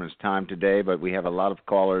all Carmen's time today, but we have a lot of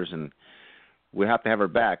callers, and we have to have her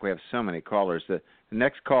back. We have so many callers. The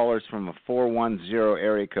next caller is from a 410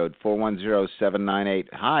 area code, 410798.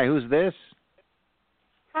 Hi, who's this?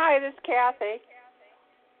 Hi, this is Kathy.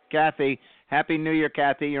 Kathy. Happy New Year,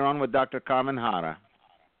 Kathy. You're on with Dr. Carmen Harra.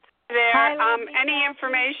 There. Hi, lovely any Kathy.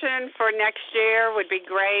 information for next year would be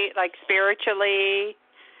great, like spiritually.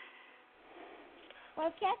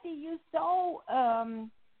 Well, Kathy, you're so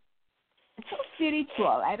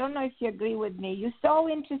spiritual. I don't know if you agree with me. You're so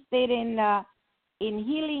interested in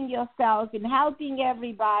healing yourself, in helping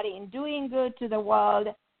everybody, in doing good to the world.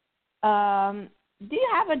 Do you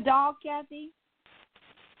have a dog, Kathy?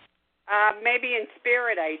 Maybe in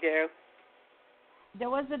spirit I do. There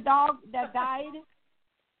was a dog that died?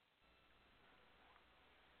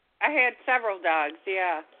 I had several dogs,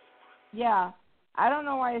 yeah. Yeah. I don't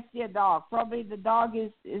know why I see a dog. Probably the dog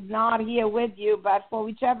is not here with you, but for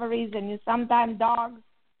whichever reason, sometimes dogs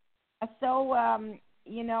are so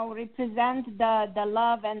represent the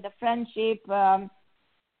love and the friendship.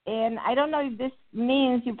 And I don't know if this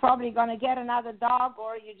means you're probably going to get another dog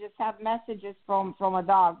or you just have messages from a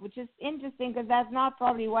dog, which is interesting because that's not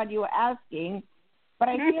probably what you were asking. But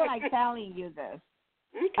I feel like telling you this.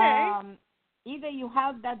 Okay. Either you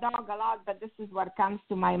help that dog a lot, but this is what comes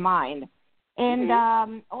to my mind. And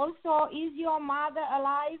also, is your mother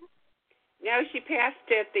alive? No, she passed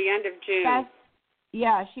at the end of June.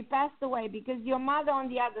 She passed away because your mother on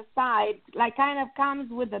the other side, like, kind of comes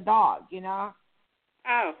with the dog,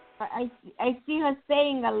 Oh. I see her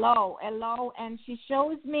saying hello, and she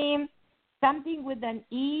shows me something with an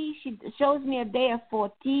E. She shows me a day of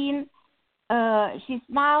 14. She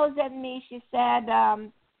smiles at me. She said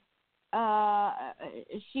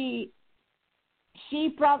she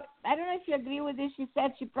probably, I don't know if you agree with this, she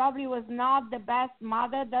said she probably was not the best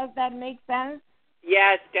mother. Does that make sense?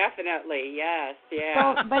 Yes, definitely. Yes,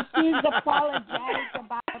 yeah. So, but she's apologetic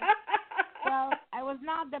about, well, I was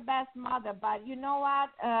not the best mother, but you know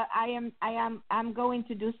what? I'm going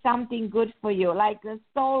to do something good for you. Like the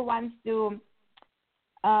soul wants to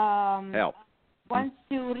help. Wants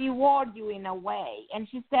to reward you in a way. And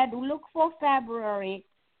she said, look for February,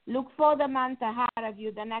 look for the month ahead of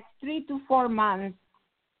you, the next 3 to 4 months,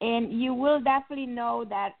 and you will definitely know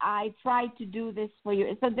that I tried to do this for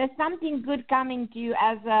you. So there's something good coming to you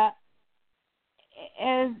as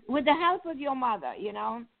with the help of your mother,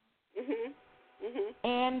 Mhm.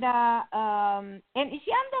 And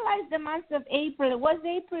she underlies the month of April. Was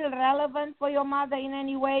April relevant for your mother in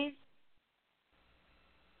any ways?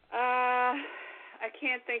 I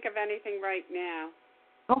can't think of anything right now.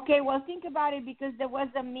 Okay, well, think about it because there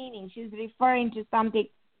was a meaning. She's referring to something.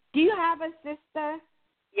 Do you have a sister?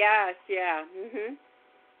 Yes, yeah. Mhm.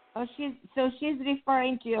 Oh, she's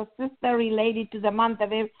referring to your sister related to the month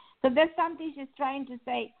of April. So there's something she's trying to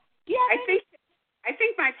say. Do you have I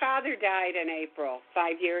think my father died in April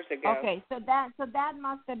 5 years ago. Okay, so that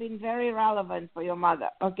must have been very relevant for your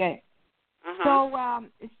mother. Okay. Uh-huh.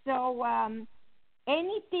 So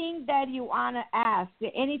anything that you want to ask,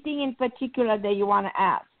 anything in particular that you want to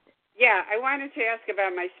ask? Yeah, I wanted to ask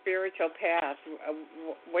about my spiritual path,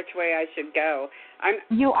 which way I should go.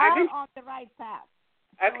 You are on the right path.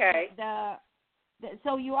 Okay.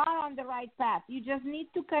 So you are on the right path. You just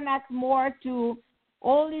need to connect more to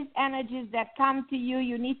all these energies that come to you.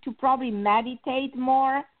 You need to probably meditate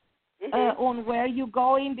more on where you're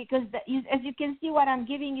going because, as you can see, what I'm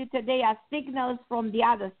giving you today are signals from the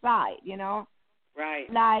other side, Right.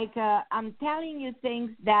 Like I'm telling you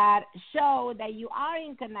things that show that you are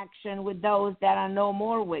in connection with those that are no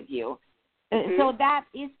more with you. So that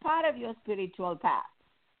is part of your spiritual path.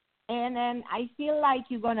 And then I feel like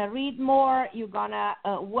you're going to read more, you're going to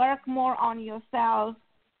work more on yourself.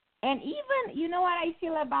 And even, you know what I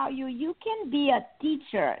feel about you? You can be a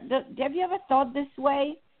teacher. Have you ever thought this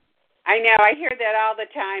way? I know. I hear that all the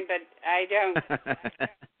time, but I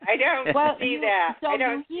don't see that. So I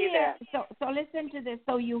don't see that. So listen to this.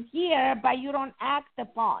 So you hear, but you don't act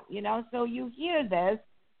upon, So you hear this.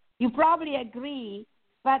 You probably agree,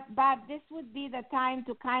 but this would be the time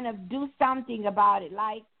to kind of do something about it,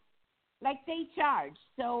 like take charge.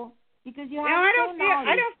 So because you have I don't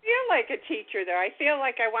feel like a teacher though. I feel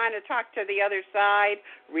like I want to talk to the other side,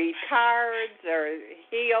 read cards, or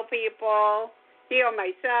heal people, heal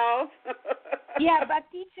myself. Yeah, but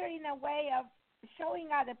teacher in a way of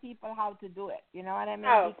showing other people how to do it. You know what I mean?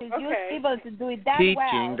 Oh, because okay. you're able to do it that Teaching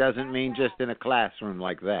well. Teaching doesn't mean just in a classroom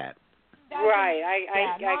like that. Right.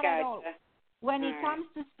 I got you. When it comes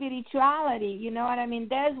to spirituality, you know what I mean?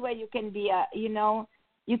 There's where you can be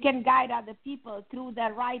you can guide other people through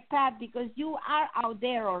the right path because you are out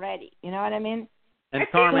there already. You know what I mean? And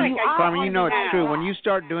Carmen, Carmen, you know it's true. When you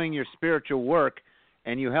start doing your spiritual work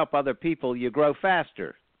and you help other people, you grow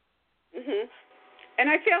faster. Mhm. And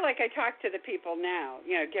I feel like I talk to the people now,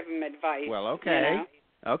 give them advice. Well, okay.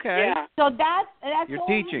 Okay. Yeah. So that's You're all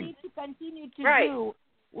teaching. you need to continue to do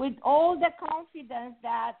with all the confidence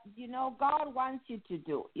that, God wants you to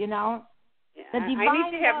do, Yeah. The I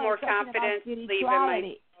divine need to have more law is talking about confidence.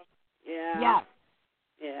 spirituality. Yeah.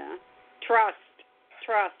 Trust.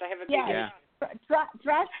 I have a big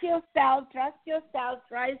Trust yourself. Trust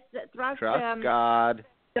God.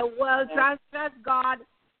 The world. Trust God.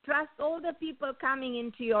 Trust all the people coming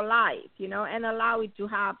into your life, and allow it to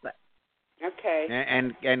happen. Okay.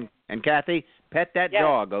 And Kathy, pet that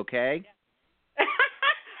dog, okay?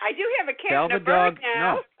 I do have a cat Tell and a the bird dog.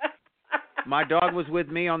 now. No. My dog was with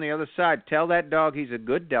me on the other side. Tell that dog he's a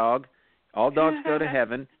good dog. All dogs go to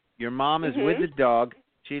heaven. Your mom is with the dog.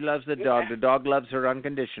 She loves the dog. The dog loves her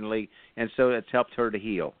unconditionally, and so it's helped her to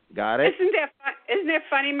heal. Got it? Isn't it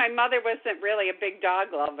funny? My mother wasn't really a big dog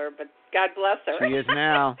lover, but God bless her. She is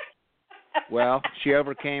now. Well, she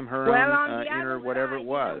overcame her own inner whatever it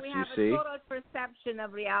was. We you have see. a total perception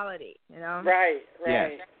of reality. Right.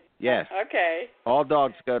 Yes. Okay. All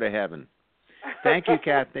dogs go to heaven. Thank you,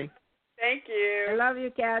 Kathy. Thank you. I love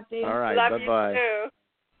you, Kathy. All right. Love bye-bye. you too.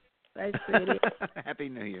 Bye, sweetie. Happy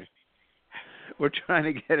New Year. We're trying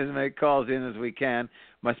to get as many calls in as we can.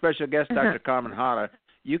 My special guest, Dr. Carmen Harra.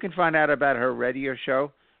 You can find out about her radio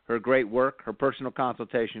show, her great work, her personal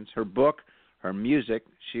consultations, her book, her music.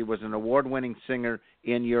 She was an award-winning singer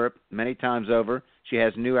in Europe many times over. She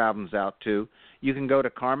has new albums out, too. You can go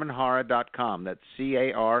to CarmenHarra.com. That's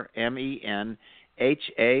CarmenHarra,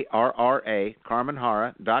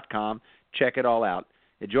 CarmenHarra.com. Check it all out.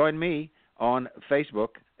 Join me on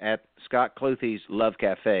Facebook at Scott Cluthy's Love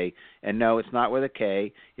Cafe. And no, it's not with a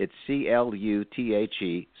K. It's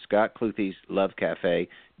Cluthe, Scott Cluthy's Love Cafe.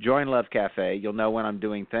 Join Love Cafe. You'll know when I'm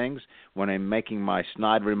doing things, when I'm making my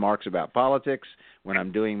snide remarks about politics, when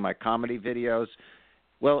I'm doing my comedy videos.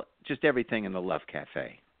 Well, just everything in the Love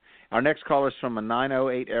Cafe. Our next caller is from a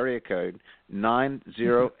 908 area code,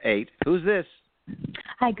 908. Who's this?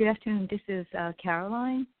 Hi, good afternoon. This is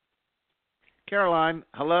Caroline. Caroline,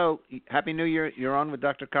 hello. Happy New Year. You're on with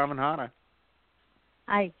Dr. Carmen Harra.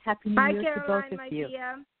 Hi, Happy New Year Caroline, to both of my you.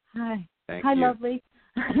 dear. Hi. Thank Hi, you. lovely.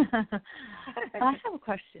 I have a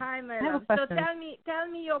question. Hi, my I have love. a question. So tell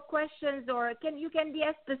me your questions, or you can be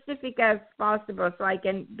as specific as possible, so I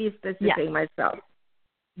can be specific myself.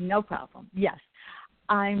 No problem. Yes.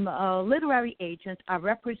 I'm a literary agent. I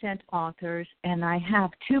represent authors, and I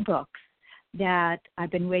have 2 books that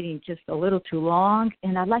I've been waiting just a little too long,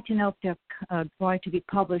 and I'd like to know if they're going to be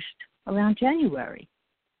published around January.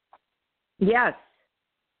 Yes.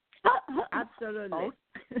 Absolutely.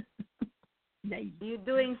 You're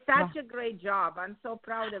doing such a great job. I'm so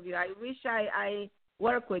proud of you. I wish I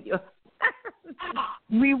work with you.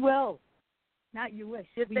 We will. Not you wish.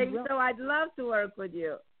 You we think will. so? I'd love to work with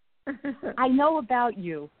you. I know about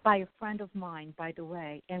you by a friend of mine, by the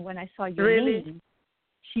way, and when I saw your name,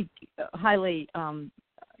 she highly,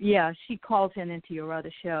 she calls into your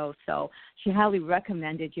other show, so she highly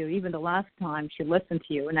recommended you. Even the last time she listened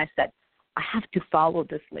to you, and I said, I have to follow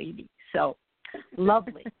this lady. So,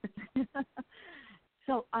 lovely.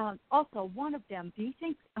 So, also, one of them, do you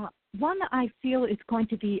think, one I feel is going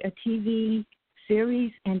to be a TV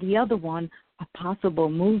series, and the other one, a possible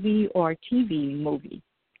movie or TV movie?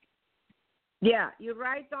 Yeah, you're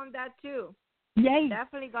right on that, too. Yay.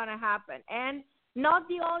 Definitely going to happen. And not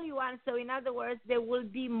the only one. So, in other words, there will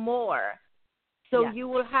be more. So you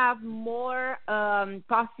will have more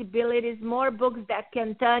possibilities, more books that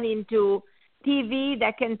can turn into TV,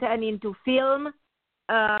 that can turn into film.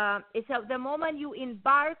 So the moment you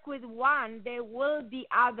embark with one, there will be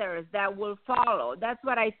others that will follow. That's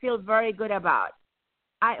what I feel very good about.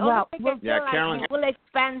 I also feel like you will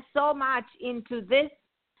expand so much into this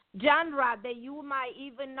genre that you might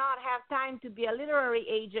even not have time to be a literary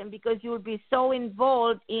agent because you will be so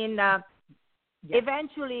involved in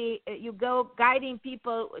eventually you go guiding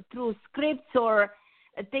people through scripts or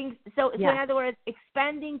things. So in other words,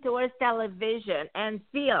 expanding towards television and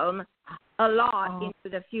film a lot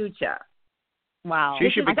into the future. Wow. She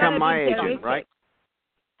should become my agent, right?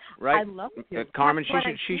 Right. I love it. Carmen,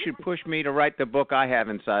 she should push me to write the book I have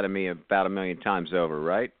inside of me about 1 million times over,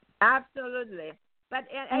 right? Absolutely. But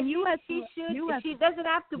and she doesn't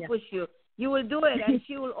have to push you. You will do it, and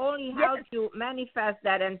she will only help you manifest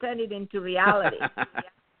that and turn it into reality.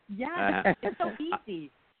 It's so easy.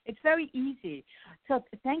 It's very easy. So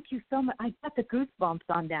thank you so much. I got the goosebumps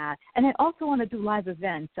on that. And I also want to do live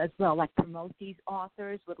events as well, like promote these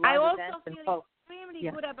authors with live events. I also feel extremely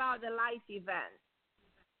good about the live events.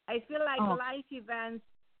 I feel like live events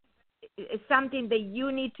is something that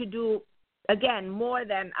you need to do, again, more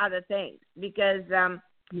than other things because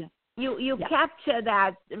you capture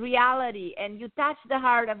that reality and you touch the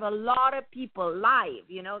heart of a lot of people live.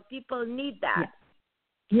 You know, people need that.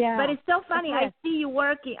 Yeah. But it's so funny. I see you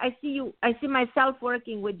working. I see myself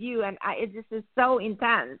working with you, and this is so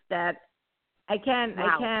intense that I can't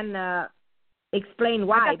explain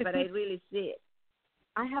why, but I really see it.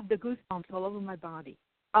 I have the goosebumps all over my body.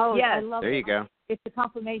 Oh, yes. I love it. There you go. It's a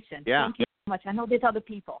confirmation. Yeah. Thank you so much. I know there's other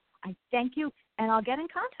people. I thank you, and I'll get in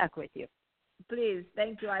contact with you. Please.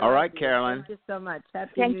 Thank you. All right, Carolyn. Thank you so much.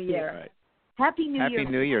 Happy New Year. All right. Happy New Year. Happy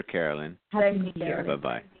New Year, Carolyn. Happy New Year.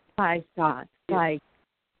 Bye-bye. Bye, Scott. Bye.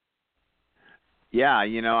 Yeah,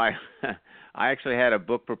 you know, I actually had a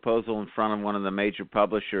book proposal in front of one of the major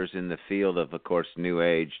publishers in the field of course, New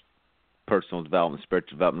Age, personal development,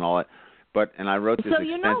 spiritual development, all that. And I wrote this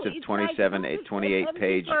extensive it's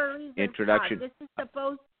 28-page introduction. This is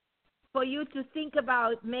supposed for you to think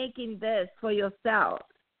about making this for yourself.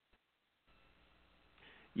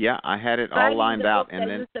 Yeah, I had it all lined out, and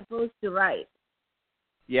then you're supposed to write.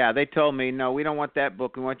 Yeah, they told me, no, we don't want that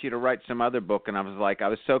book. We want you to write some other book. And I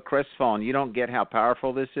was so crestfallen. You don't get how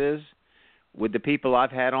powerful this is. With the people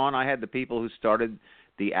I've had on, I had the people who started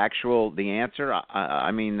the answer.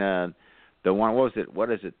 I mean, the one, what was it? What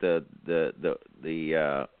is it?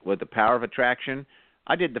 With the power of attraction.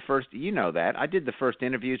 I did the first. You know that I did the first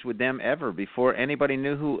interviews with them ever before anybody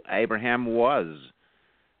knew who Abraham was.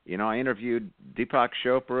 You know, I interviewed Deepak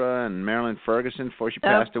Chopra and Marilyn Ferguson before she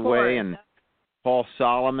passed away, and Paul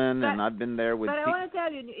Solomon, and I've been there with. But I want to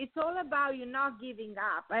tell you, it's all about you not giving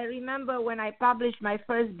up. I remember when I published my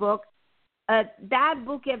first book. That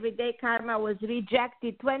book, Everyday Karma, was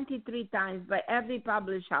rejected 23 times by every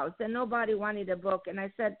published house, and nobody wanted a book. And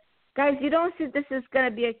I said, guys, you don't see this is going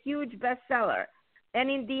to be a huge bestseller. And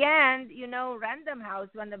in the end, you know, Random House,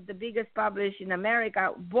 one of the biggest publishers in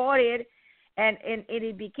America, bought it, and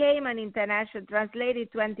it became an international,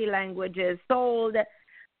 translated 20 languages, sold.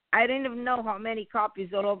 I didn't even know how many copies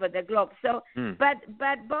all over the globe. So, but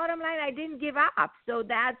bottom line, I didn't give up. So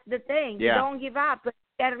that's the thing. Yeah. You don't give up.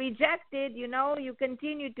 Get rejected, you know, you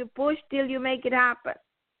continue to push till you make it happen.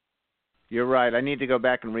 You're right. I need to go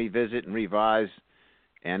back and revisit and revise,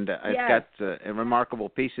 and it's got remarkable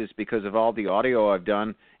pieces because of all the audio I've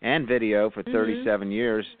done and video for 37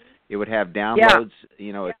 years. It would have downloads,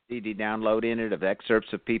 you know, a CD download in it of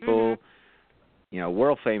excerpts of people, you know,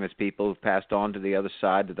 world famous people who've passed on to the other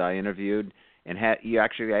side that I interviewed, and you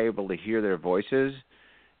actually are able to hear their voices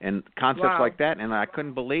and concepts like that. And I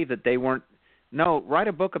couldn't believe that they weren't. No, write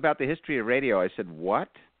a book about the history of radio. I said, what?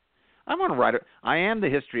 I want to write it. I am the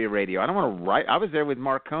history of radio. I don't want to write. I was there with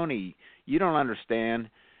Marconi. You don't understand.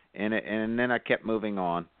 And then I kept moving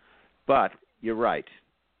on. But you're right.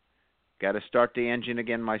 Got to start the engine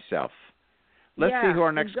again myself. Let's see who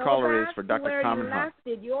our next caller is for Dr. Carmen Hunt.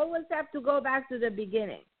 You always have to go back to the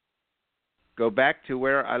beginning. Go back to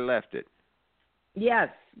where I left it. Yes,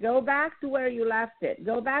 go back to where you left it.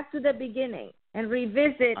 Go back to the beginning and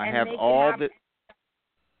revisit I and have make all it happen.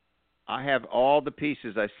 I have all the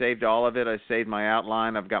pieces. I saved all of it. I saved my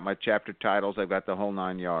outline. I've got my chapter titles. I've got the whole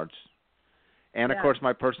 9 yards. And, of course,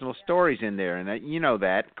 my personal story's in there. And you know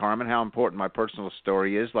that, Carmen, how important my personal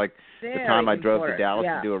story is. Like the time I drove to Dallas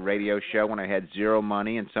to do a radio show when I had zero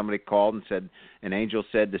money, and somebody called and said, an angel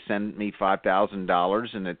said to send me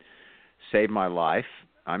 $5,000, and it saved my life.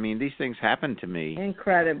 I mean, these things happen to me.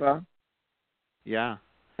 Incredible. Yeah.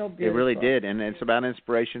 So beautiful. It really did. And it's about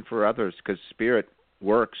inspiration for others because Spirit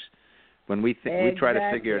works. When we try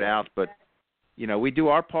to figure it out, but you know, we do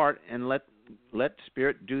our part and let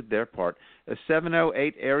Spirit do their part. A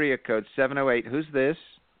 708 area code 708. Who's this?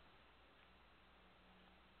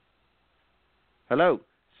 Hello,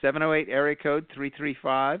 708 area code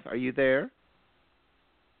 335. Are you there?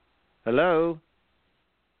 Hello.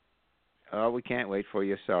 Oh, we can't wait for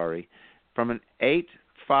you. Sorry. From an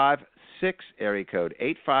 856 area code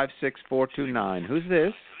 856429. Who's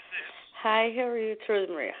this? Hi, how are you? It's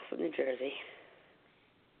Rosemaria from New Jersey.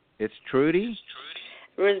 It's Trudy?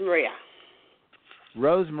 Rosemaria.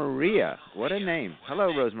 Rosemaria. What a name. Hello,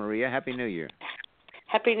 Rosemaria. Happy New Year.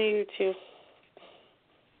 Happy New Year, too.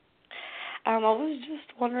 I was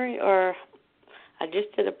just wondering, or I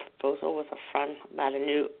just did a proposal with a friend about a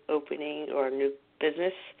new opening or a new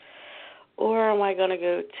business, or am I going to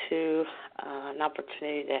go to an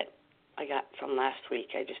opportunity that I got from last week?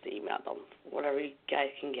 I just emailed them. Whatever you guys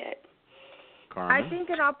can get. Carmen? I think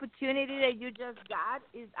an opportunity that you just got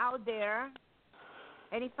is out there,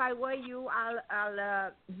 and if I were you,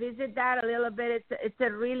 I'll visit that a little bit. It's a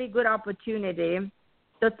really good opportunity,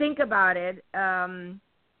 so think about it. I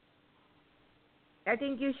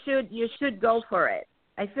think you should go for it.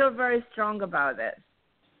 I feel very strong about this.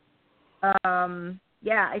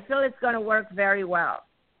 I feel it's going to work very well.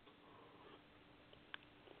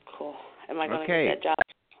 Cool. Am I going to get that job?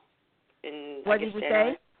 What did you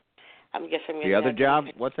say? I'm guessing the other job.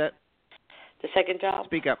 What's that? The second job.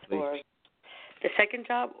 Speak up, please. Or the second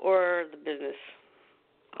job or the business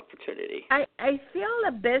opportunity? I feel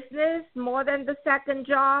the business more than the second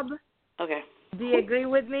job. Okay. Do you agree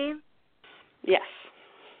with me? Yes.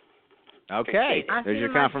 Okay. There's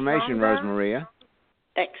your confirmation, Rosemaria.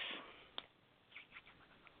 Thanks.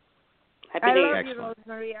 Happy New Year. I love you,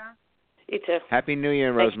 Rosemaria. You too. Happy New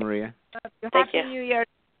Year, Rosemaria. Happy New Year,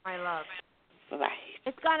 my love. Bye-bye.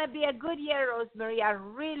 It's going to be a good year, Rosemaria.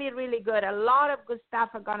 Really, really good. A lot of good stuff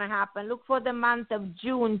are going to happen. Look for the month of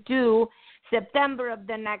June, too, September of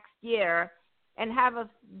the next year. and have a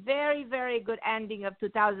very, very good ending of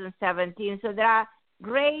 2017. So there are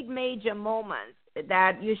great major moments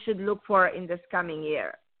that you should look for in this coming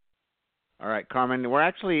year. All right, Carmen, we're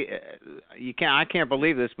actually I can't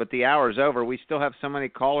believe this, but the hour's over. We still have so many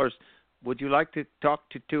callers. Would you like to talk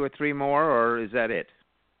to 2 or 3 more, or is that it?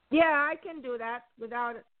 Yeah, I can do that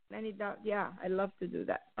without any doubt. Yeah, I'd love to do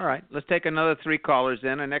that. All right, let's take another 3 callers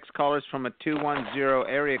then. The next caller is from a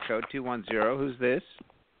 210 area code, 210. Who's this?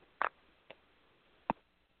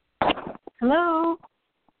 Hello.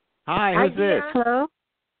 Hi, who's this? Hello.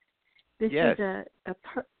 This yes. is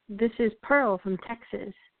this is Pearl from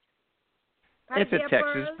Texas. It's a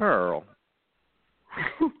Texas Pearl.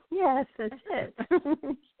 Yes, that's it.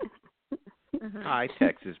 Hi,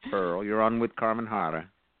 Texas Pearl. You're on with Carmen Harra.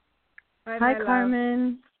 Hi,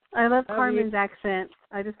 Carmen. I love Carmen's accent.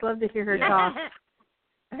 I just love to hear her talk.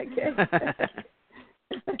 Okay.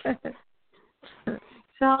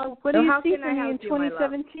 So, what do you see from me in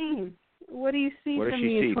 2017? What do you see from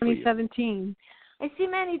me in 2017? I see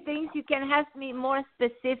many things. You can ask me more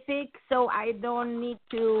specific, so I don't need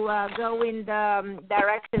to go in the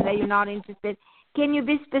direction that you're not interested. Can you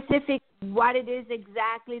be specific what it is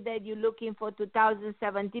exactly that you're looking for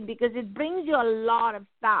 2017? Because it brings you a lot of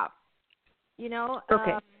stuff, you know.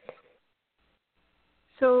 Okay.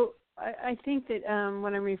 So I think that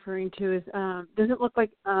what I'm referring to is doesn't look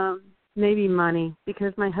like maybe money,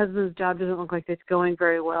 because my husband's job doesn't look like it's going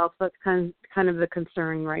very well. So that's kind of the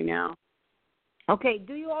concern right now. Okay.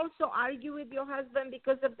 Do you also argue with your husband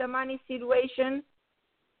because of the money situation?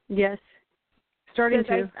 Yes. Starting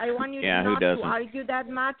to. I want you not to argue that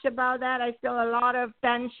much about that. I feel a lot of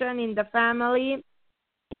tension in the family.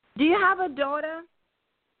 Do you have a daughter?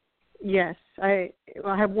 Yes. I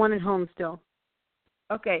have one at home still.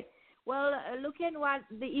 Okay. Well, look at what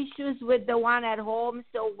the issues with the one at home,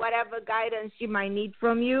 so whatever guidance she might need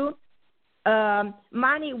from you.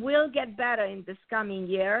 Money will get better in this coming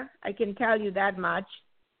year. I can tell you that much.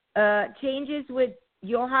 Changes with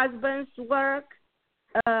your husband's work.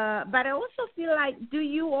 But I also feel like, do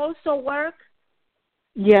you also work?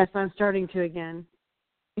 Yes, I'm starting to again.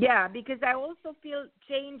 Yeah, because I also feel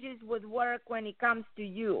changes with work when it comes to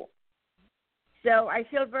you. So I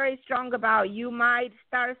feel very strong about you might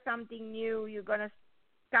start something new. You're going to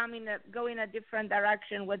go in a different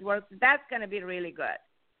direction with work. That's going to be really good.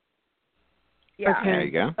 Yeah. Okay. There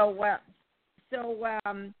you go. So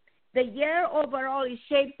the year overall is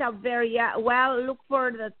shaped up very well. Look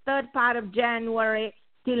for the third part of January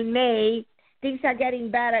till May. Things are getting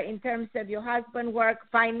better in terms of your husband work.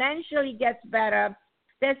 Financially gets better.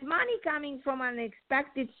 There's money coming from an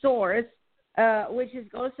unexpected source, which is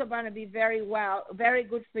also going to be very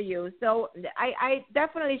good for you. So I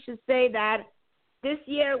definitely should say that this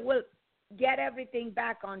year will get everything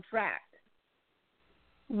back on track.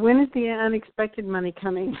 When is the unexpected money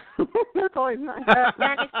coming? That's always nice. The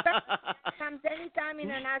unexpected comes anytime in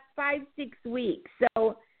the next 5-6 weeks.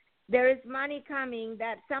 So there is money coming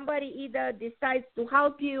that somebody either decides to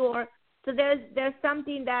help you, or so there's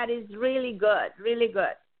something that is really good, really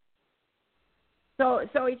good. So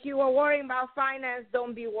if you were worrying about finance,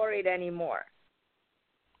 don't be worried anymore.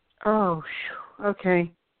 Oh, okay.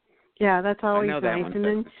 Yeah, that's always nice. And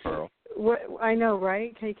then I know,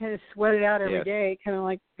 right? You kind of sweat it out every day. Kind of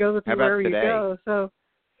like go with wherever you go. So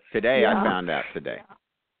today I found out today.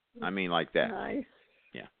 I mean, like that. Nice.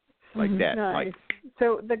 Yeah, like that. Nice. Like,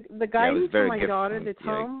 so the guidance for my daughter that's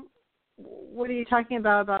home. What are you talking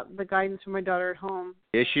about the guidance for my daughter at home?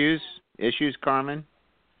 Issues, Carmen.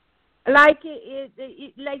 Like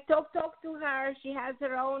talk to her. She has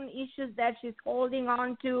her own issues that she's holding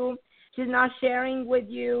on to. She's not sharing with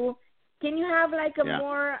you. Can you have like a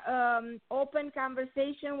more open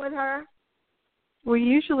conversation with her? We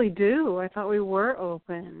usually do. I thought we were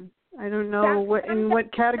open. I don't know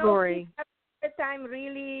what category. The time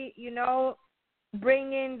really,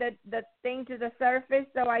 bringing the thing to the surface.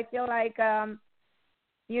 So I feel like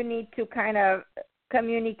you need to kind of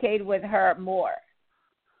communicate with her more.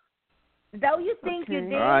 Though you think you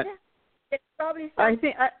did, it's probably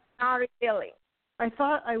something not revealing. I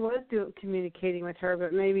thought I was communicating with her,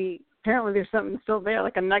 but apparently there's something still there,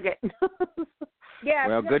 like a nugget. Yeah.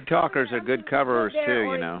 Well, good talkers are good coverers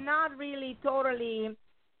too, It's not really totally.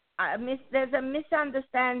 There's a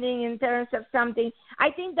misunderstanding in terms of something.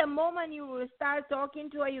 I think the moment you will start talking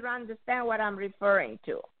to her, you'll understand what I'm referring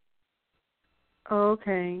to.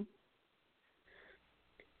 Okay.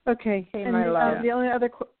 Okay. And my love. The only other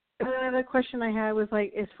question I had was,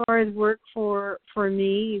 like, as far as work for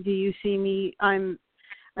me, do you see me? I'm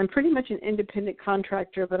pretty much an independent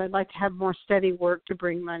contractor, but I'd like to have more steady work to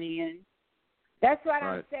bring money in. That's what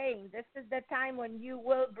I'm saying. This is the time when you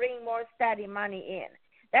will bring more steady money in.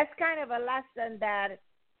 That's kind of a lesson that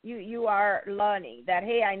you are learning, that,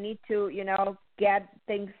 hey, I need to, get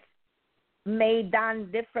things done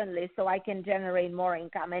differently so I can generate more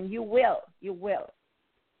income. And you will. You will.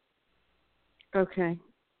 Okay.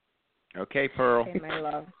 Okay, Pearl. Okay, my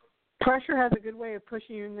love. Pressure has a good way of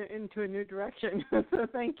pushing you into a new direction. So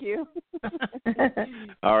thank you.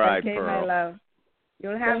 All right, okay, Pearl. My love.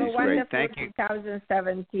 You'll have a wonderful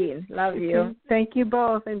 2017. Love you. Thank you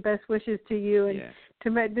both, and best wishes to you. And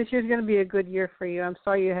this year's going to be a good year for you. I'm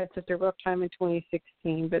sorry you had such a rough time in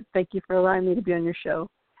 2016, but thank you for allowing me to be on your show.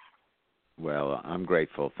 Well, I'm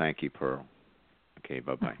grateful. Thank you, Pearl. Okay,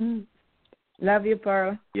 bye-bye. Mm-hmm. Love you,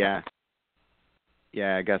 Pearl. Yeah.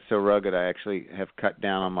 Yeah, I got so rugged I actually have cut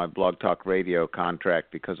down on my Blog Talk Radio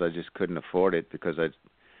contract because I just couldn't afford it, because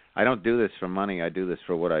I don't do this for money. I do this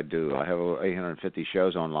for what I do. I have over 850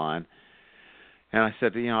 shows online. And I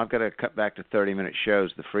said, I've got to cut back to 30-minute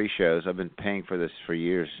shows, the free shows. I've been paying for this for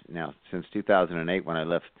years now, since 2008 when I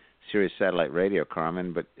left Sirius Satellite Radio,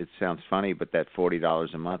 Carmen. But it sounds funny, but that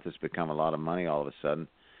 $40 a month has become a lot of money all of a sudden.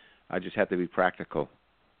 I just have to be practical.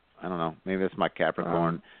 I don't know. Maybe that's my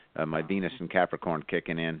Capricorn, my Venus and Capricorn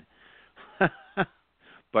kicking in.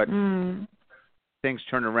 But things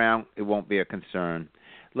turn around, it won't be a concern.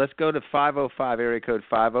 Let's go to 505, area code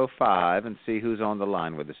 505, and see who's on the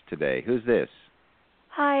line with us today. Who's this?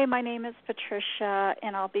 Hi, my name is Patricia,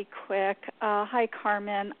 and I'll be quick. Hi,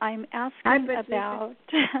 Carmen. I'm asking about,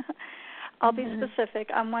 I'll be specific.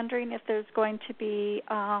 I'm wondering if there's going to be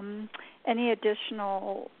any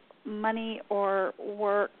additional money or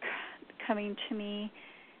work coming to me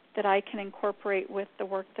that I can incorporate with the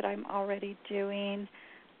work that I'm already doing.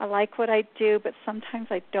 I like what I do, but sometimes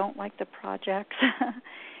I don't like the projects.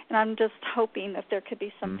 And I'm just hoping that there could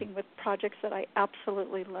be something with projects that I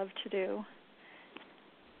absolutely love to do.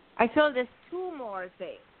 I feel there's two more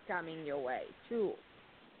things coming your way. Two.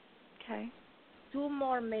 Okay. Two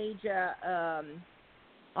more major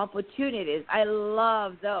opportunities. I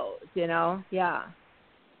love those, Yeah.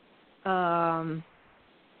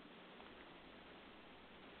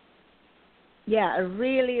 I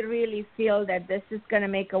really, really feel that this is going to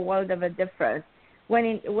make a world of a difference when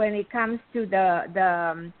it comes to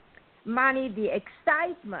the money, the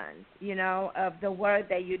excitement, of the work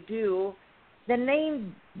that you do. The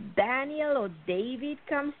name Daniel or David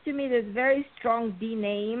comes to me. There's very strong D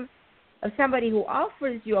name of somebody who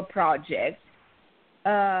offers you a project,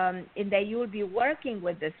 and that you will be working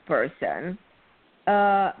with this person.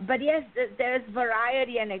 But yes, there's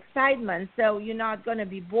variety and excitement, so you're not going to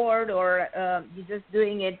be bored, or you're just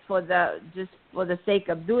doing it for the sake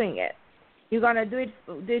of doing it. You're going to do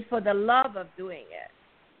it for the love of doing it.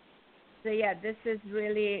 So yeah, this is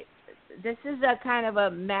a kind of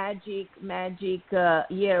a magic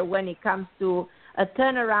year when it comes to a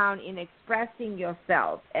turnaround in expressing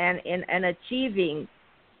yourself and achieving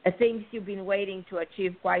things you've been waiting to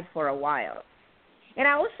achieve quite for a while. And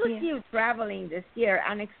I also see you traveling this year,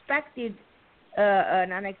 an unexpected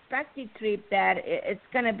trip that it's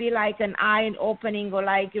going to be like an eye-opening, or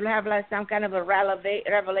like you'll have like some kind of a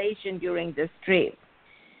revelation during this trip.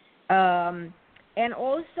 And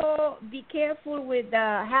also be careful with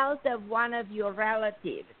the health of one of your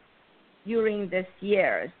relatives during this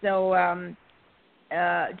year. So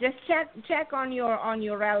just check on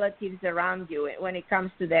your relatives around you when it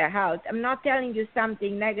comes to their health. I'm not telling you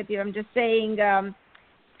something negative. I'm just saying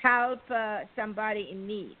help somebody in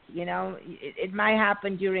need. It might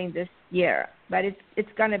happen during this year, but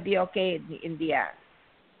it's going to be okay in the end.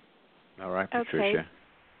 All right, Patricia. Okay.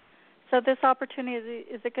 So this opportunity,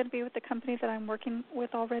 is it going to be with the company that I'm working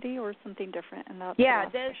with already, or something different? And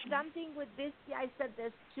there's something with this. I said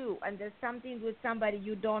there's two, and there's something with somebody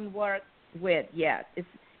you don't work with yet.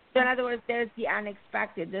 So in other words, there's the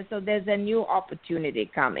unexpected. So there's a new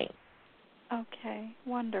opportunity coming. Okay,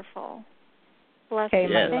 wonderful. Bless you.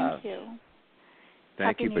 Thank you.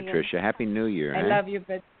 Thank you, Patricia. Happy New Year. I love you,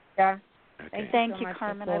 Patricia. Okay. Thank you,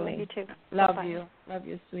 Carmen. I love you too. Love Bye-bye. you. Love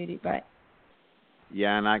you, sweetie. Bye.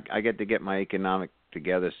 Yeah, and I get to get my economic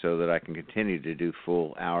together so that I can continue to do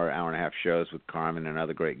full hour and a half shows with Carmen and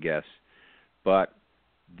other great guests. But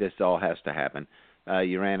this all has to happen.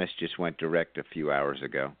 Uranus just went direct a few hours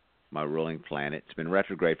ago, my ruling planet. It's been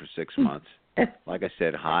retrograde for 6 months. Like I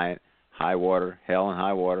said, high water, hell and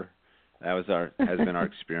high water. That has been our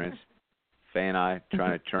experience. Faye and I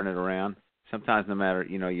trying to turn it around. Sometimes no matter,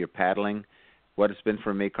 you're paddling. What it's been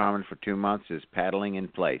for me, Carmen, for 2 months is paddling in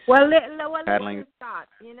place. Paddling. Let's start.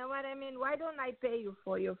 You know what I mean? Why don't I pay you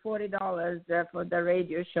for your $40 for the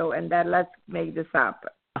radio show, and then let's make this happen?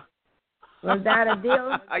 Was that a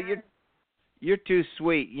deal? You're too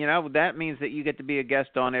sweet. You know, that means that you get to be a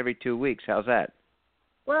guest on every 2 weeks. How's that?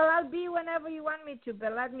 Well, I'll be whenever you want me to,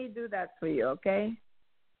 but let me do that for you, okay?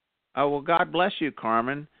 Oh, well, God bless you,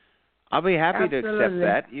 Carmen. I'll be happy to accept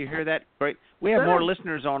that. You hear that? Great. We have more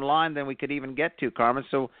listeners online than we could even get to, Carmen.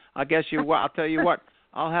 So I guess I'll tell you what.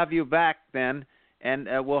 I'll have you back then, and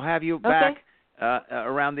we'll have you back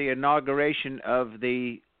around the inauguration of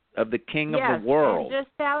the King of the World. Just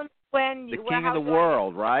tell me when the King of the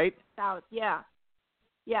World, right?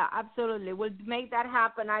 Yeah, absolutely. We'll make that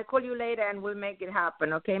happen. I'll call you later, and we'll make it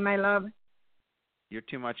happen. Okay, my love? You're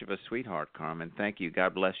too much of a sweetheart, Carmen. Thank you.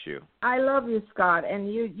 God bless you. I love you, Scott,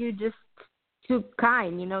 and you just too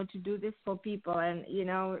kind, to do this for people. And,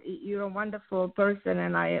 you're a wonderful person,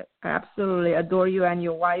 and I absolutely adore you and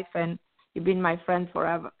your wife, and you've been my friend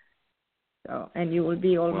forever. So, and you will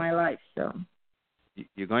be all my life. So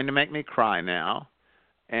you're going to make me cry now,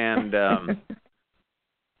 and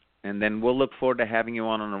and then we'll look forward to having you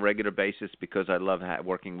on a regular basis because I love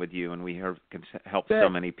working with you, and we can help so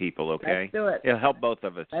many people, okay? Let's do it. It'll help both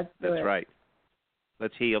of us. That's right.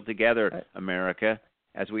 Let's heal together, America,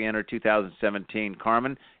 as we enter 2017.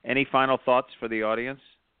 Carmen, any final thoughts for the audience?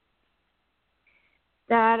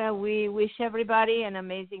 That we wish everybody an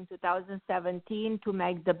amazing 2017 to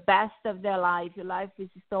make the best of their life. Your life is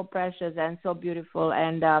so precious and so beautiful,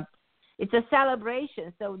 and it's a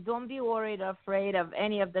celebration, so don't be worried or afraid of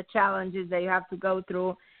any of the challenges that you have to go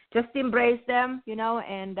through. Just embrace them,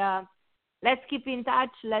 and let's keep in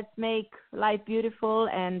touch. Let's make life beautiful,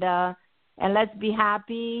 and let's be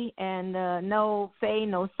happy, and no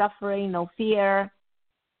pain, no suffering, no fear,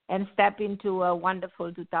 and step into a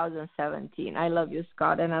wonderful 2017. I love you,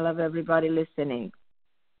 Scott, and I love everybody listening.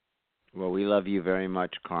 Well, we love you very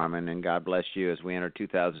much, Carmen, and God bless you as we enter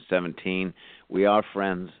 2017. We are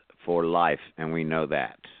friends for life, and we know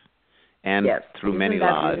that. And through many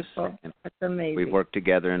lives. That's amazing. We've worked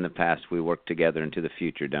together in the past. We work together into the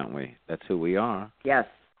future, don't we? That's who we are. Yes.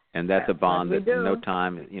 And that's a bond that no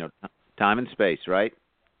time, time and space, right?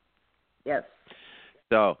 Yes.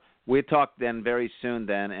 So we'll talk then very soon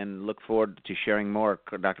then and look forward to sharing more.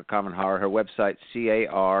 Dr. Carmen Harra, her website,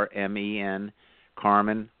 CARMEN,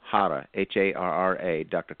 Carmen Harra, HARRA,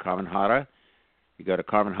 Dr. Carmen Harra. You go to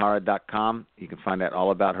CarmenHarra.com. You can find out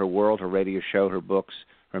all about her world, her radio show, her books,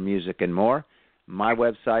 her music, and more. My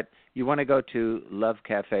website, you want to go to Love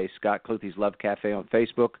Cafe, Scott Cluthy's Love Cafe on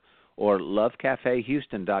Facebook, or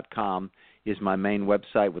LoveCafeHouston.com is my main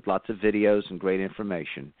website with lots of videos and great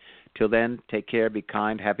information. Till then, take care, be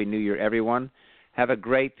kind. Happy New Year, everyone. Have a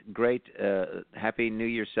great Happy New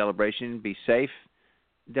Year celebration. Be safe.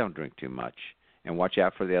 Don't drink too much. And watch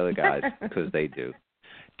out for the other guys because they do.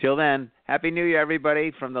 Till then, Happy New Year,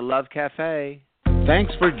 everybody, from the Love Cafe.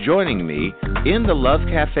 Thanks for joining me in the Love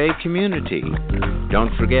Cafe community.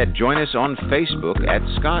 Don't forget, join us on Facebook at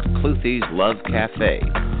Scott Cluthy's Love Cafe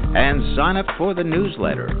and sign up for the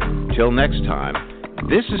newsletter. Till next time,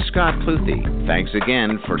 this is Scott Cluthy. Thanks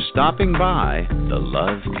again for stopping by the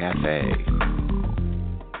Love Cafe.